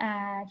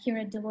here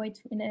at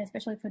Deloitte,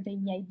 especially for the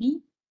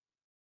EIB.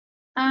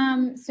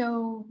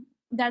 So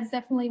that's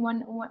definitely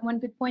one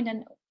good point.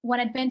 And one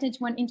advantage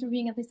when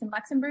interviewing, at least in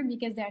Luxembourg,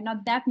 because there are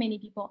not that many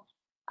people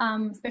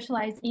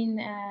specialized in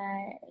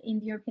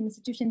the European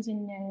institutions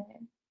in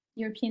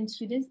European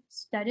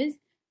studies.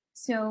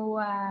 So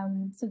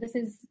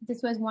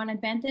this was one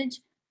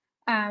advantage.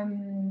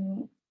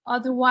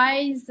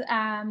 Otherwise,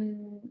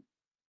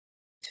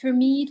 for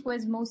me, it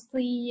was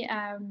mostly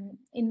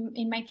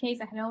in my case,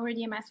 I had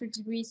already a master's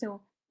degree,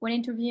 so when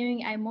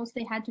interviewing, I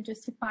mostly had to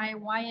justify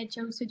why I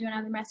chose to do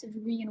another master's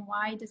degree and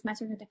why this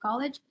master's at the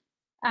college.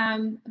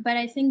 But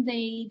I think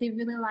they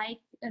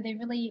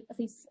really, at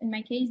least in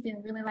my case, they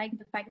really liked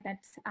the fact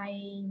that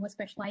I was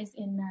specialized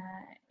in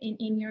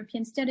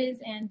European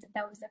studies, and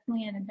that was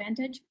definitely an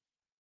advantage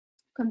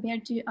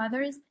compared to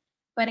others.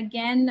 But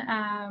again,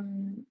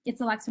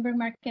 it's a Luxembourg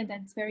market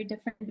that's very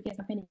different because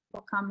not many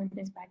people come with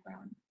this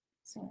background.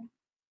 So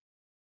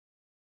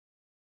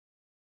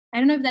I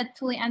don't know if that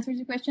fully answers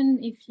your question.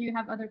 If you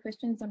have other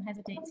questions, don't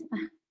hesitate.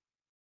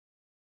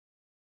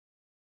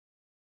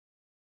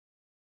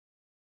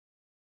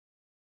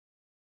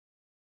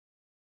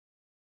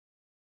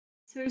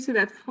 So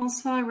that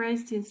François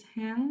raised his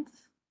hand.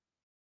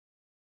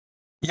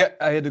 Yeah,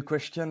 I had a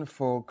question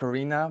for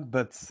Corina,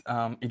 but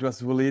it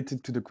was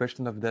related to the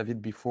question of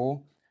David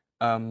before.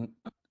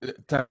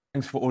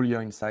 Thanks for all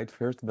your insight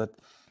first, but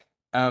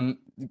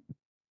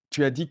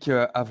tu as dit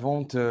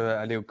qu'avant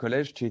d'aller au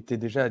collège, tu étais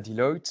déjà à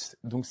Deloitte.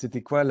 Donc,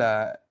 c'était quoi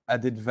la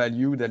added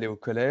value d'aller au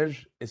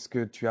collège? Est-ce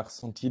que tu as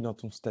ressenti dans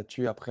ton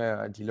statut après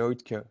à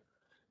Deloitte que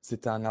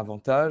c'était un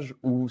avantage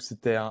ou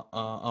c'était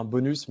un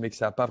bonus, mais que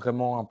ça n'a pas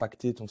vraiment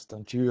impacté ton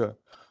statut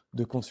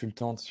de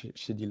consultante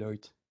chez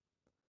Deloitte?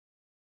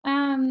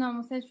 Non,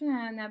 mon statut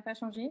n'a pas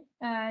changé.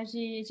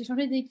 J'ai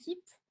changé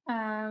d'équipe,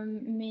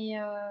 mais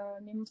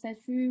mon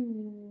statut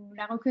ou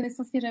la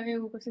reconnaissance que j'avais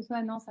ou quoi que ce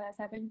soit, non, ça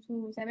n'a pas du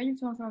tout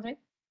changé.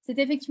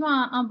 C'était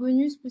effectivement un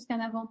bonus plus qu'un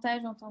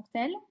avantage en tant que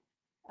tel.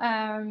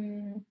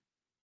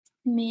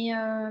 Mais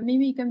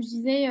oui, comme je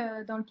disais,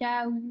 dans le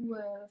cas où,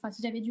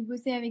 si j'avais dû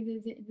bosser avec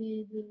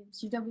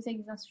si je dois bosser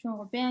avec des institutions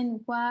européennes ou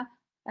quoi,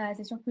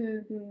 c'est sûr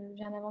que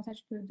j'ai un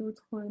avantage que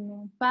d'autres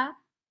n'ont pas.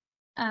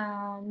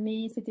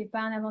 Mais c'était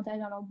pas un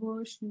avantage à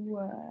l'embauche ou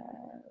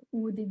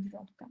au début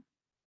en tout cas.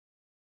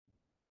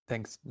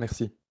 Thanks,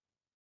 merci.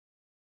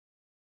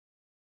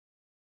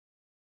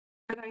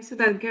 I saw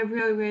that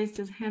Gabriel raised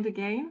his hand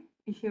again.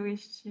 If you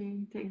wish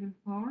to take the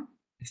floor.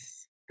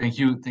 Yes. Thank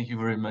you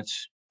very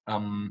much.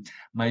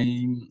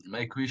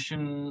 My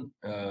question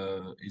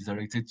is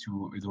directed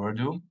to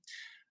Eduardo.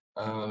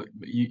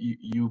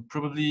 You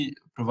probably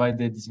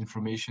provided this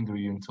information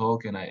during your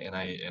talk, and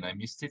I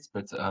missed it.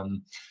 But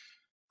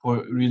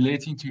for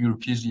relating to your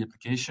PhD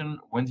application,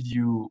 when did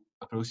you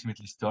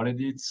approximately started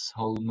it?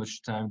 How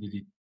much time did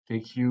it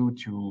take you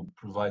to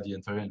provide the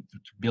entire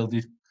to build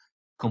it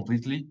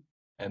completely?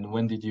 And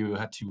when did you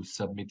have to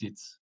submit it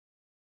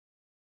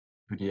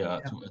to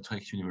the to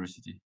Utrecht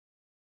University?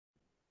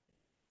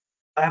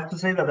 I have to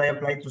say that I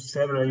applied to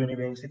several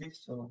universities.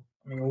 So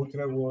I mean,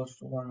 Utrecht was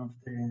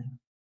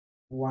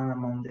one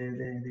among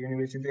the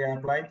university I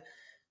applied.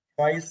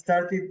 I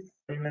started,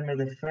 I remember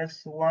the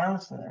first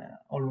ones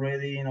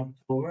already in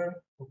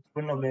October,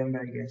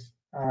 November, I guess,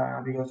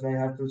 because I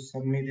had to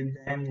submit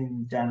them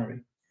in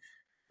January.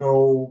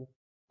 So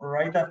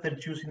right after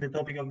choosing the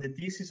topic of the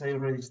thesis, I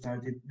already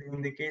started.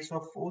 In the case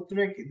of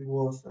Utrecht, it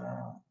was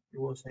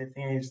I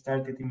think I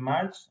started in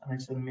March and I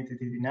submitted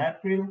it in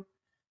April,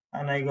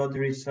 and I got the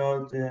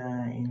result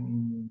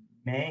in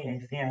May.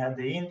 I think I had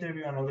the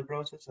interview and all the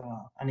process,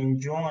 and in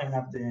June I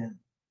have the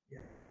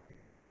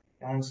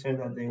answer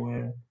that they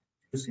were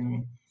choosing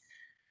me.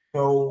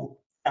 So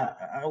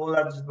I will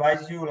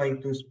advise you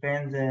to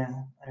spend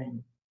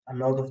a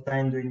lot of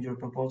time doing your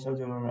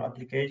proposals or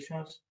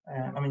applications.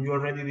 I mean, you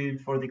already did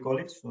it for the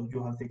college, so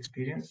you have the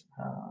experience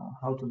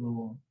how to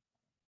do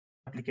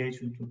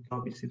application to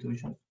top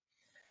institutions.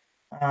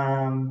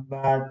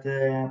 But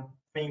I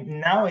mean,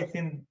 now I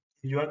think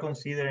if you are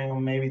considering or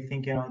maybe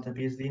thinking about a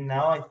PhD,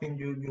 now I think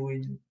you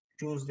will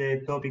choose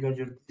the topic of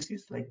your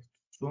thesis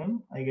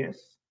soon, I guess.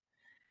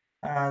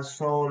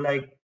 So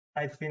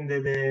I think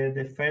that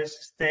the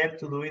first step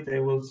to do it, I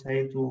will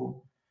say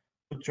to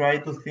try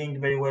to think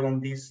very well on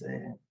this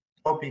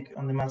topic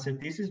on the master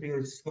thesis,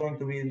 because it's going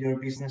to be your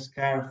business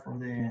card for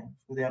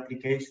the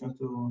application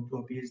to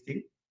a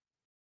PhD.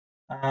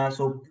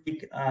 So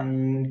pick a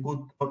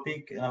good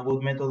topic, a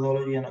good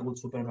methodology, and a good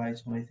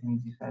supervisor. I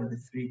think these are the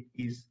three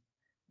keys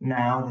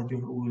now that you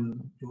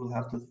will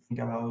have to think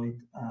about it.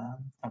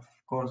 Of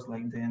course,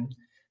 then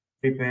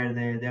prepare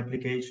the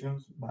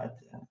applications, but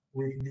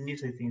with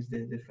this, I think it's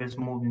the first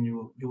move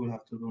you will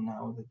have to do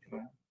now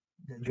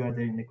that you are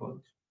there in the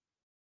college.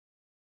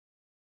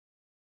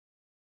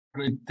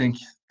 Great, thank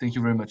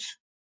you very much.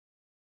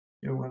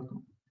 You're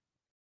welcome.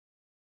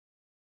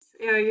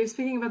 You're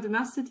speaking about the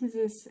master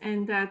thesis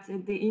and that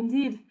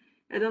indeed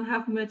I don't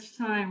have much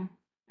time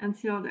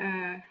until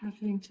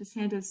having to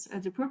send us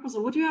the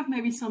proposal. Would you have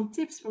maybe some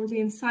tips from the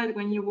inside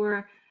when you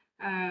were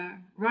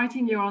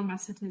writing your own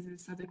master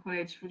thesis at the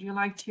college? Would you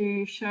like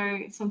to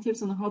share some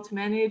tips on how to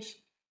manage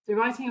the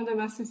writing of the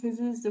master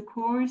thesis, the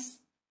course?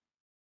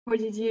 Or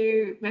did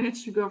you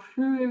manage to go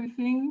through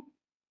everything?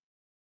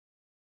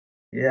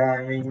 Yeah,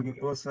 I mean,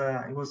 it was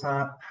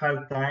a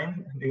hard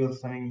time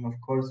because, I mean, of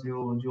course, you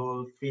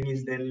all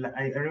finish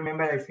I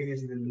remember I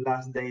finished the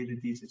last day of the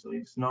thesis, so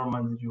it's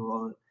normal that you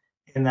all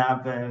end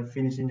up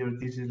finishing your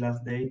thesis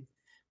last day.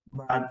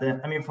 But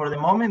I mean, for the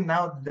moment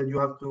now that you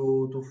have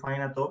to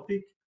find a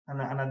topic, and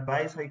an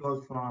advice I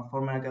got from a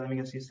former academic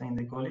assistant in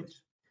the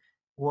college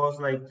was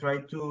like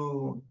try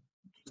to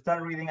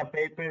start reading a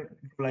paper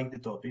if you like the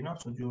topic, you know.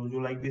 So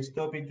you like this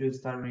topic, you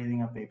start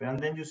reading a paper, and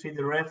then you see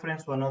the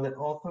reference to another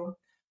author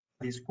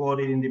is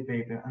quoted in the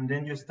paper, and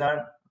then you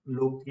start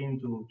looking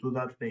to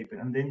that paper,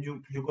 and then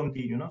you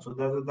continue, no? So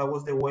that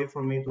was the way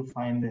for me to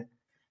find the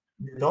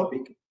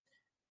topic,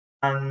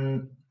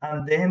 and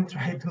then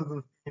try to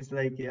do things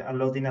like a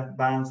lot in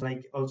advance.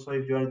 Like also,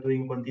 if you are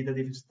doing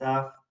quantitative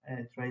stuff,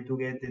 try to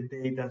get the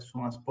data as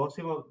soon as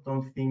possible.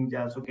 Don't think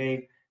just,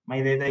 okay,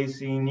 my data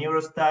is in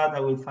Eurostat,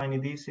 I will find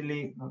it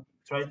easily. No,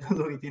 try to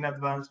do it in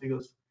advance,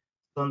 because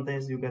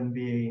sometimes you can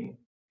be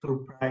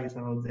surprised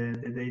about the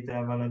data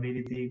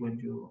availability when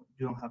you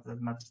don't have that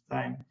much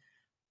time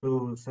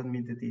to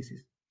submit the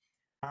thesis.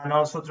 And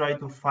also try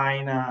to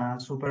find a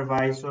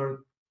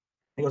supervisor,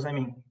 because I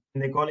mean,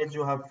 in the college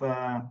you have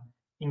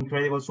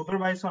incredible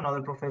supervisors and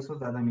other professors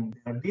that, I mean,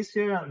 they are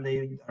busier and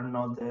they are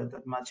not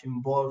that much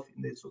involved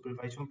in the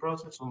supervision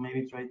process. So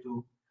maybe try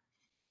to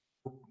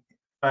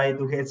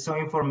get some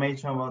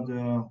information about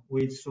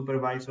which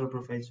supervisor or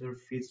professor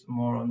fits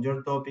more on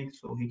your topic,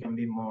 so he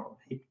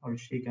or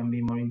she can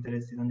be more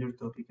interested on your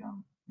topic,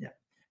 and yeah,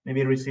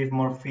 maybe receive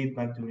more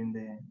feedback during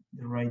the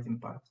writing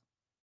part.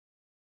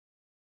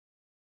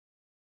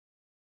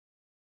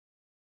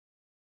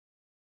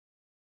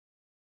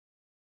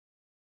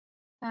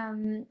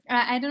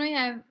 I don't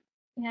know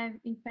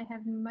if I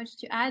have much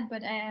to add,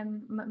 but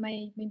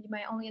maybe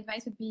my only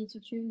advice would be to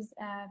choose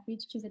for you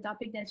to choose a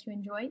topic that you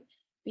enjoy,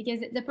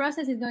 because the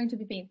process is going to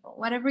be painful.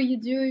 Whatever you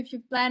do, if you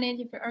plan it,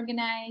 if you're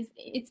organized,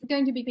 it's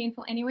going to be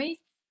painful anyways.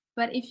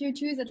 But if you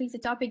choose at least a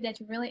topic that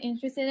you're really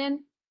interested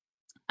in,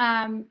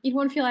 it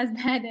won't feel as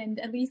bad, and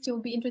at least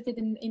you'll be interested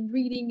in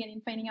reading and in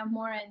finding out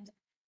more and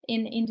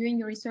in doing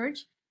your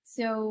research.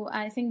 So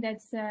I think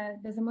that's the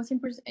most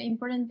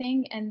important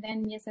thing. And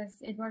then, yes,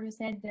 as Eduardo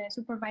said, the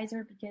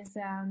supervisor, because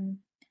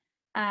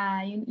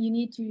you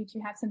need to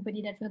have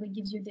somebody that really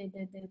gives you the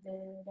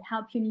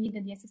help you need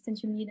and the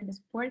assistance you need and the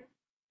support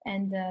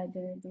and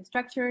the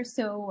structure.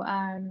 So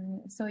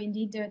so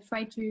indeed,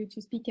 try to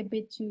speak a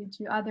bit to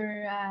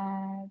other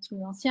to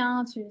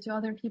anciens, to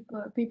other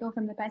people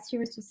from the past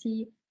years, to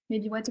see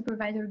maybe what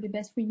supervisor would be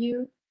best for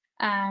you.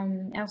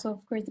 Also,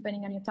 of course,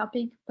 depending on your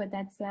topic, but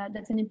that's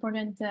an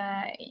important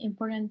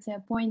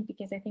point,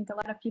 because I think a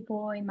lot of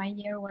people in my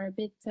year were a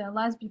bit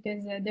lost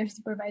because their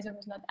supervisor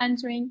was not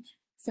answering.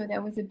 So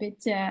that was a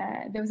bit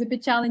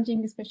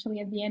challenging, especially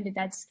at the end. It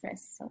adds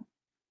stress. So.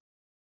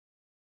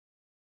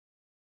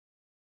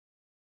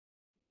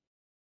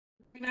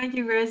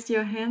 You raised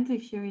your hand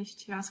if you wish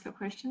to ask a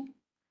question.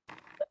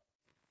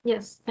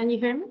 Yes, can you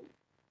hear me?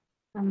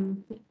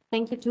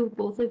 Thank you to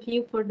both of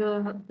you for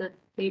the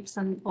tips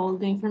and all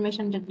the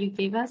information that you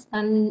gave us.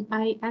 And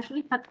I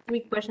actually had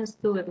 3 questions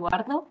to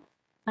Eduardo.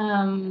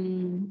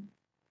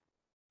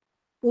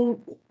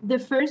 The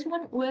first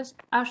one was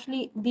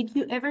actually, did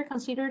you ever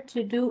consider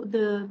to do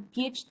the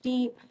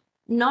PhD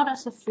not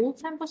as a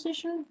full-time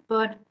position,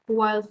 but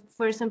while,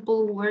 for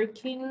example,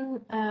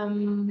 working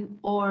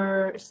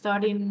or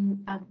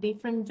starting a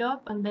different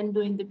job and then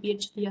doing the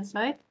PhD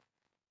aside?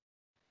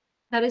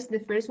 That is the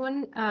first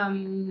one.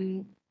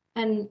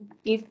 And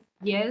if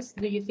yes,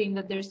 do you think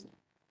that there's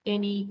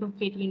any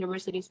concrete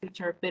universities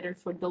which are better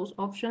for those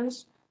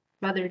options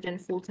rather than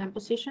full-time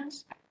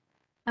positions?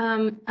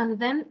 And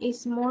then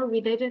it's more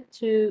related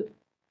to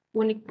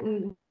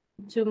the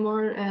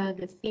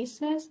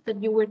thesis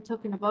that you were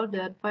talking about,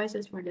 the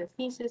advices for the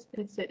thesis,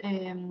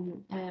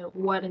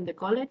 what in the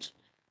college.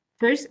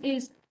 First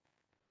is,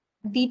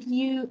 did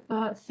you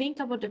think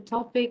about the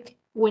topic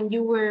when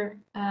you were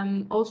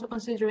also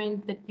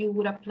considering that you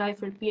would apply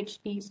for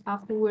PhDs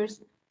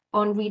afterwards,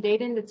 on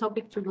relating the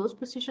topic to those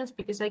positions?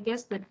 Because I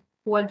guess that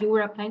while you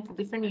were applying to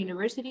different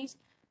universities,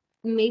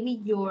 maybe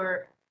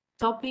your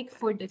topic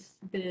for the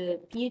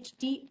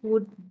PhD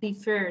would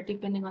differ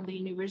depending on the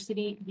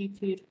university you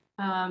could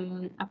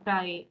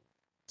apply.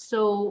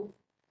 So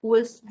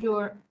was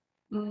your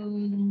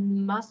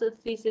master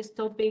thesis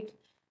topic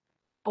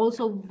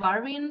also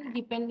varying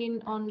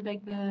depending on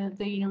like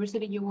the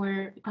university you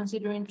were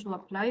considering to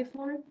apply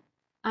for?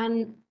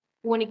 And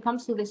when it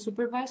comes to the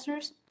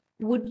supervisors,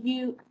 would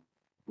you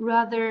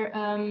rather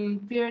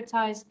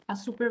prioritize a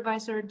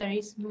supervisor that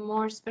is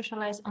more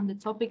specialized on the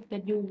topic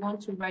that you want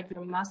to write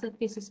your master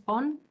thesis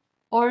on,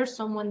 or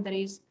someone that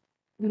is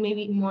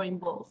maybe more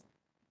involved?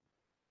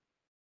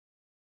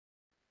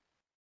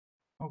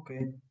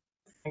 Okay,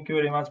 thank you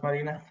very much,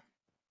 Marina.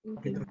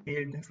 Happy to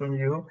hear from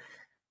you.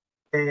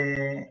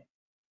 Okay,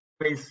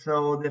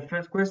 so the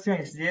first question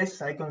is,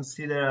 yes, I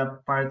consider a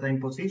part-time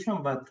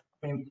position, but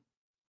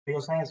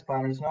because I'm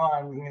Spanish, no,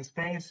 and in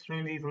Spain it's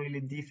really,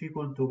 really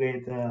difficult to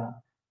get a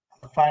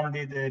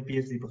funded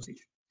PhD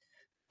position.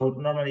 So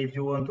normally, if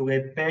you want to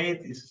get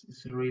paid,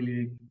 it's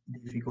really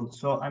difficult.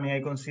 So I mean, I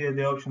consider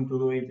the option to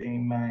do it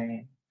in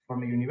for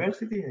my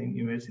university, the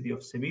University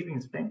of Seville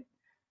in Spain,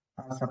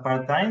 as a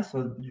part-time.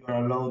 So you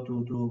are allowed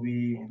to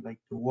be like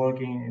to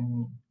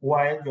working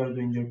while you are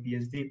doing your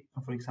PhD.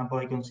 And for example,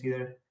 I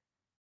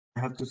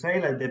have to say,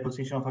 like the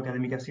position of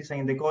academic assistant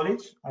in the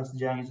college, as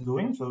Jan is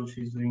doing. So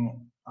she's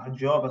doing a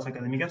job as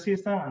academic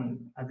assistant, and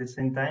at the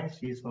same time,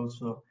 she is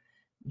also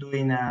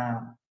doing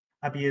a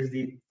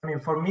PhD. I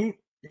mean, for me,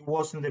 it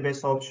wasn't the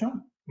best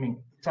option. I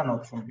mean, it's an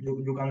option.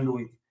 You can do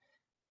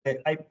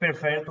it. I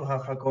prefer to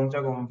have a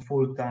contract on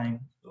full time,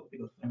 so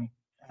because I mean,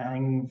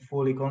 I'm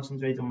fully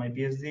concentrated on my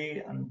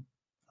PhD, and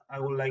I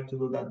would like to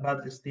do that.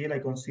 But still, I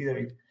consider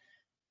it.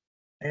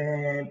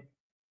 I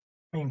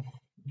mean,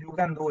 you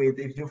can do it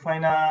if you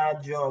find a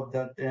job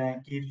that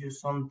gives you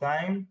some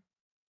time.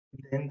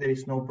 Then there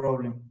is no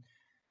problem.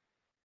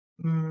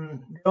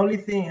 The only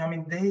thing, I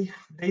mean,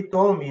 they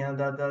told me at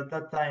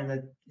that time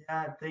that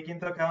yeah, take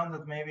into account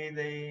that maybe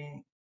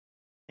they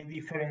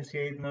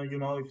differentiate. You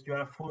know, if you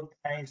are full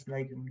time, it's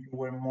like you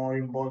were more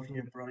involved in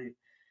your project.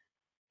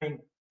 I mean,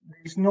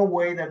 there's no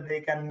way that they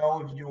can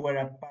know if you were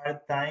a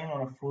part time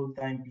or a full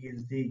time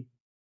PhD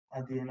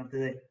at the end of the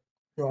day.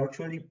 So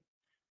actually,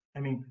 I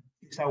mean,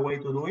 it's a way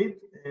to do it.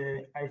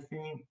 I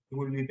think it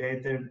will be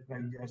better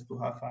like just to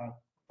have a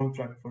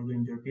contract for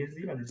doing your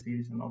PhD, but still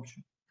is an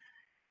option.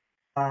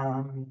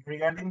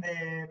 Regarding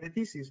the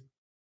thesis,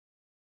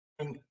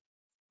 I mean,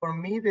 for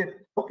me the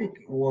topic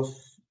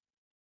was,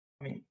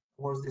 I mean,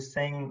 was the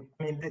same.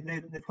 I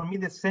mean, for me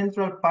the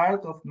central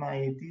part of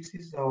my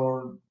thesis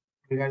or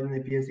regarding the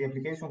PhD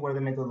application were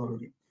the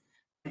methodology.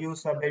 I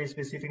used a very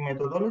specific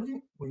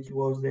methodology, which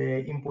was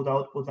the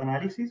input-output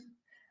analysis,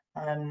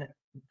 and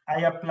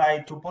I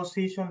applied to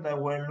positions that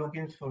were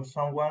looking for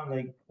someone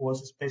like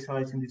was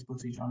specialized in this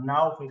position.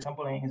 Now, for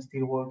example, I am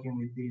still working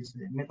with this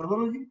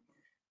methodology.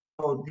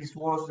 So this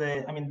was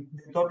I mean,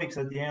 the topics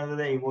at the end of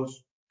the day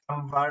was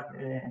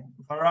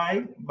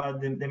vary,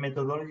 but the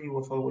methodology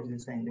was always the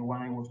same, the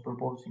one I was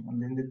proposing,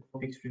 and then the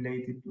topics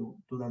related to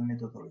that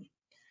methodology.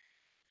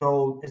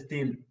 So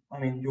still, I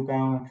mean, you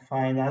can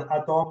find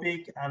a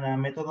topic and a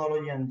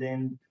methodology, and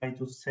then try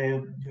to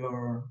sell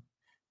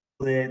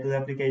the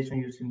application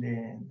using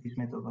this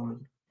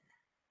methodology.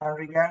 And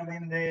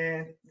regarding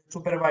the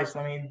supervisor,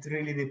 I mean, it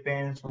really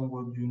depends on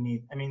what you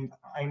need. I mean,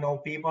 I know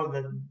people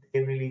that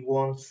they really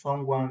want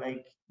someone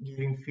like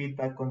giving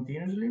feedback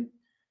continuously,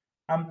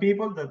 and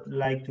people that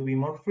like to be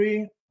more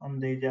free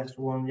and they just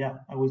want, yeah,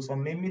 I will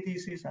submit my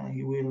thesis and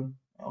he will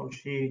or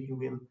he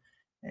will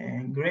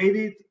grade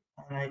it.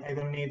 And I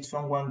don't need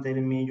someone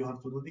telling me you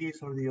have to do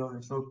this or the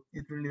other. So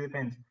it really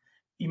depends.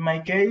 In my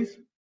case,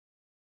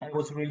 I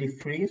was really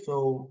free.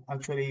 So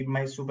actually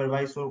my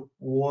supervisor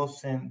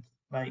wasn't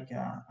like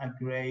a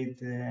great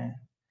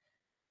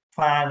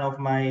fan of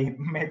my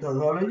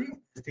methodology.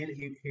 Still,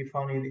 he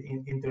found it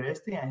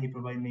interesting and he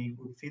provided me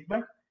good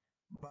feedback.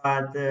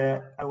 But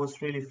I was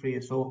really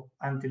free. So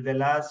until the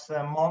last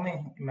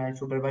moment, my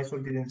supervisor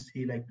didn't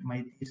see like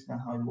my thesis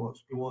and how it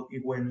was.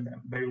 It went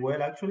very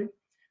well actually.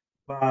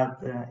 But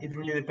it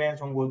really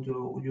depends on what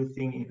you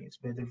think is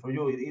better for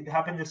you. It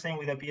happened the same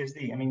with a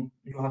PhD. I mean,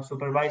 you have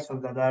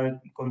supervisors that are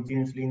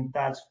continuously in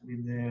touch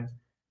with the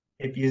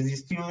PhD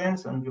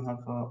students, and you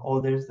have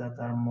others that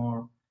are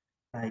more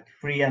like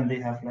free and they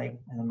have like,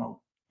 I don't know,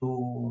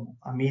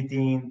 a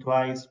meeting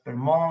twice per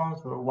month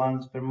or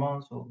once per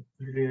month. So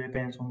it really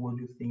depends on what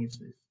you think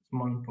is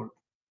more important.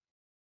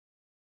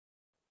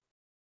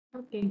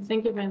 Okay,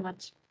 thank you very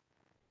much.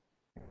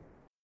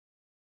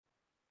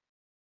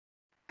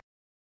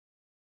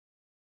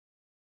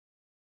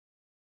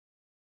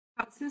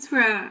 Since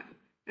we're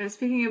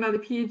speaking about the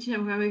PhD,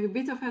 I'm going to make a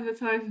bit of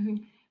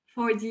advertising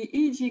for the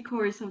EG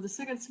course of the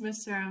second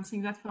semester. I'm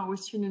saying that for our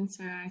students,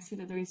 I see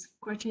that there is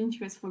quite an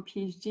interest for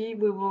PhD.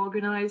 We will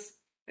organize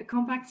a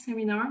compact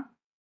seminar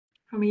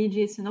from EG.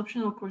 It's an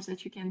optional course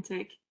that you can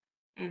take,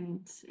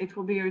 and it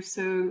will be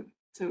also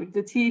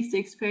the tips, the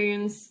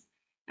experience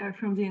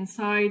from the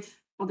inside,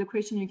 all the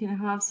questions you can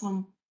have,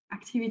 some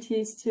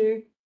activities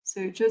too.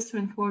 So just to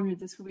inform you,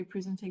 this will be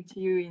presented to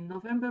you in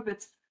November,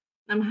 but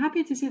I'm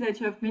happy to see that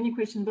you have many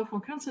questions both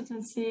on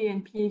consultancy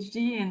and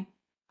PhD.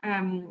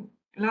 And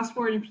last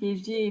word in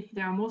PhD, if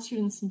there are more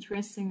students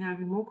interested in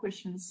having more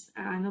questions,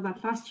 I know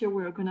that last year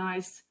we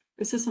organized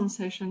also some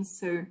sessions,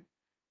 so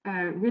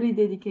really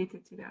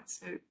dedicated to that.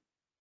 So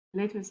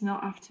let us know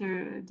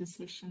after the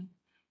session.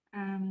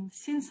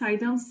 Since I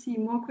don't see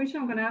more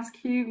questions, I'm going to ask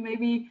you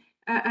maybe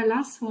a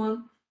last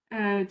one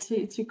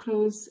to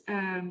close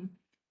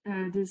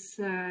this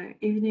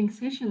evening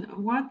session.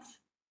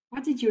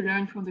 What did you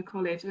learn from the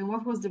college, and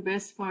what was the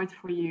best part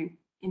for you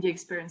in the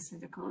experience in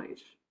the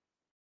college?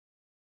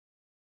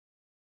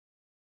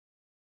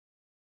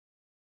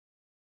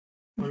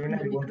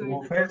 Corina, you want to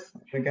go first?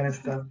 We can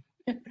start.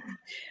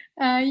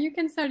 You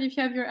can start if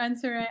you have your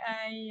answer.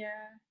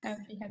 I'll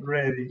be happy.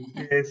 Ready?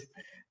 Yes.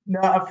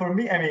 No, for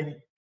me, I mean,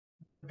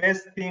 the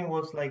best thing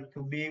was like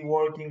to be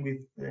working with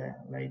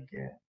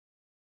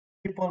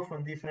people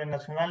from different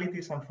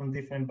nationalities and from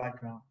different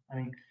backgrounds. I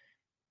mean,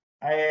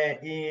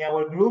 in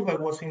our group, I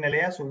was in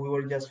ELEA, so we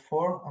were just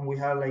 4, and we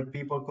had like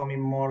people coming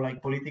more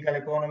like political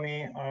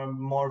economy,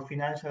 more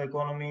financial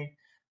economy,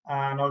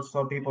 and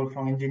also people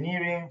from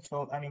engineering.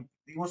 So I mean,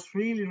 it was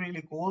really,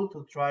 really cool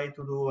to try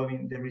to do, I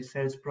mean, the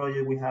research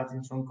project we had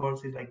in some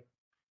courses, like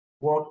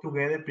work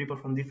together, people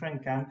from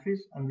different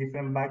countries and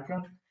different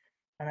backgrounds.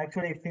 And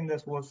actually, I think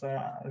this was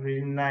a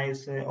really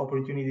nice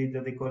opportunity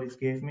that the college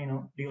gave me,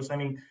 because I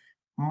mean,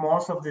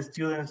 most of the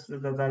students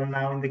that are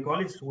now in the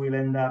college will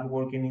end up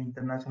working in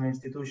international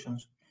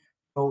institutions.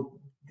 So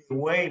the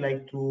way,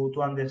 like, to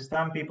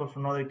understand people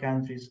from other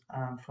countries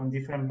and from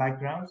different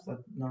backgrounds that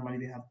normally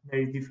they have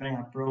very different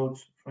approach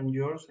from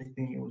yours, I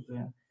think it was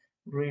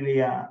really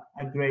a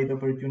great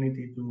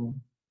opportunity to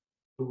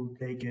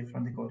take it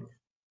from the college.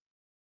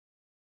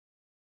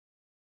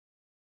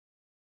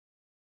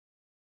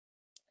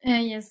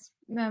 Yes,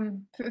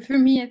 for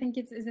me, I think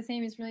it's the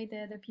same. It's really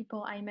the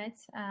people I met.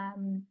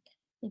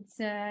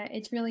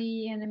 It's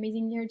really an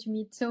amazing year to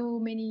meet so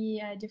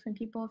many different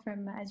people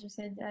from, as you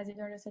said, as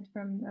Eduardo said,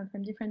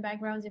 from different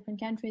backgrounds, different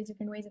countries,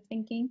 different ways of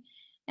thinking,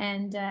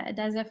 and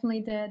that's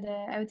definitely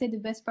the I would say the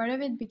best part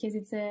of it, because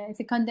it's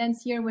a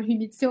condensed year where you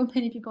meet so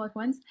many people at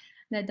once.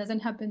 That doesn't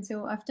happen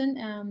so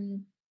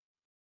often.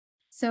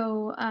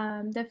 So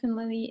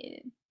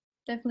definitely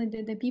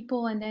the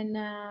people, and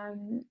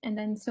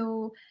then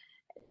so,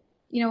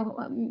 you know,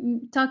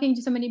 talking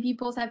to so many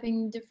people,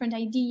 having different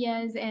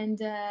ideas, and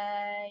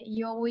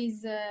you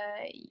always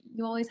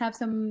have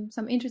some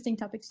interesting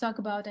topics to talk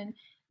about, and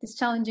this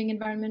challenging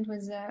environment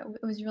was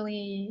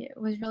really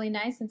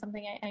nice, and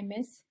something I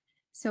miss.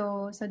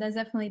 So that's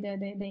definitely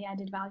the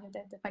added value,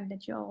 that the fact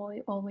that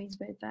you're always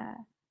with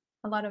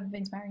a lot of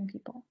inspiring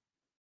people.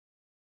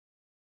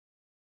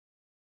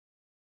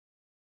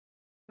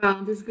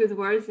 Well, these good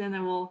words, and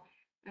I will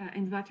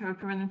invite our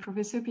permanent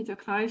professor, Peter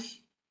Kleisch,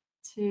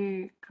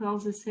 to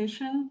close the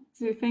session.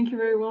 So thank you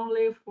very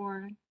warmly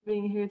for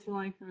being here to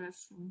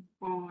us and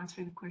for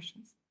answering the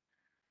questions.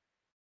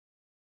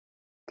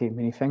 Okay,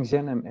 many thanks,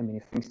 Jen, and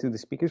many thanks to the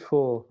speakers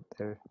for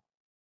their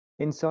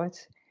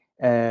insights.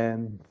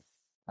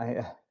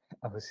 I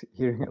was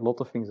hearing a lot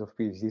of things of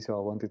PhD, so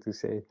I wanted to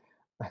say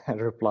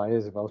reply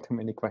as well to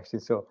many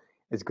questions. So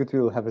it's good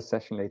we'll have a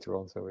session later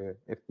on. So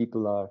if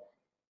people are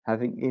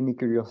having any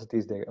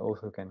curiosities, they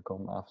also can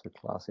come after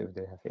class if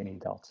they have any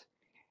doubts.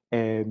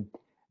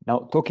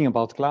 Now, talking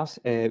about class,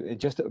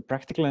 just a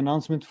practical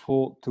announcement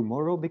for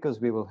tomorrow, because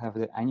we will have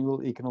the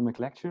annual economic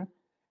lecture,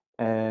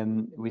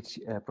 which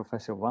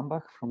Professor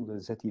Wambach from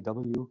the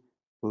ZEW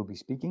will be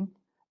speaking.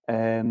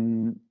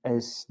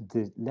 As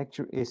the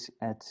lecture is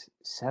at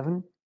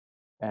 7,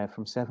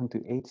 from 7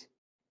 to 8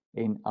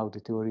 in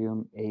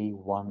auditorium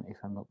A1, if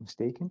I'm not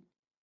mistaken.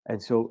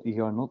 And so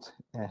you are not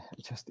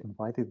just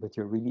invited, but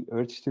you're really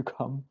urged to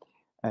come.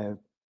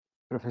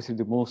 Professor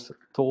De Moos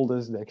told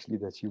us actually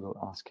that you will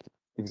ask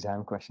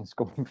exam questions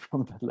coming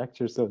from that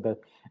lecture, so that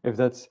if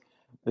that's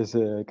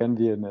can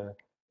be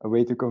a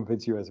way to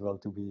convince you as well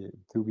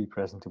to be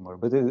present tomorrow.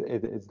 But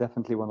it's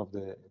definitely one of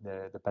the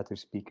better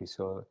speakers.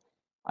 So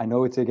I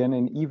know it's again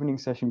an evening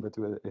session, but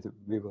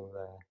we will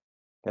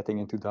getting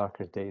into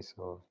darker days,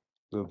 so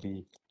we'll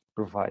be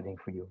providing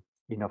for you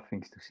enough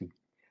things to see.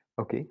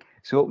 Okay,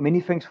 so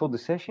many thanks for the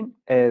session.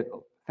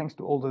 Thanks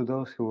to all of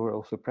those who were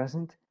also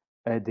present.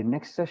 The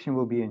next session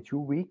will be in 2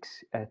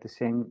 weeks at the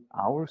same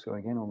hour, so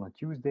again on a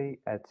Tuesday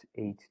at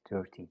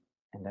 8:30.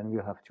 And then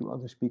we'll have 2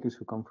 other speakers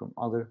who come from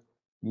other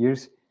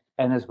years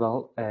and as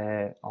well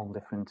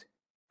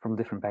from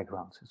different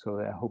backgrounds. So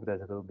I hope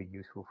that it will be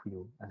useful for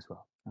you as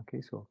well.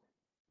 Okay, so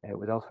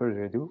without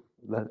further ado,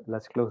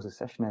 let's close the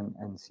session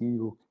and see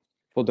you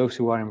for those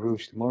who are in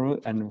Bruges tomorrow,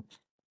 and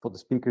for the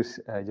speakers,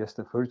 just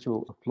a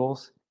virtual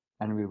applause,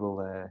 and we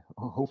will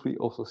hopefully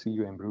also see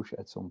you in Bruges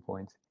at some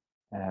point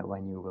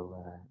when you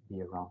will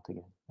be around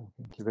again.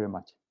 Thank you very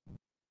much.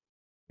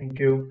 Thank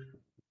you.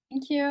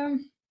 Thank you.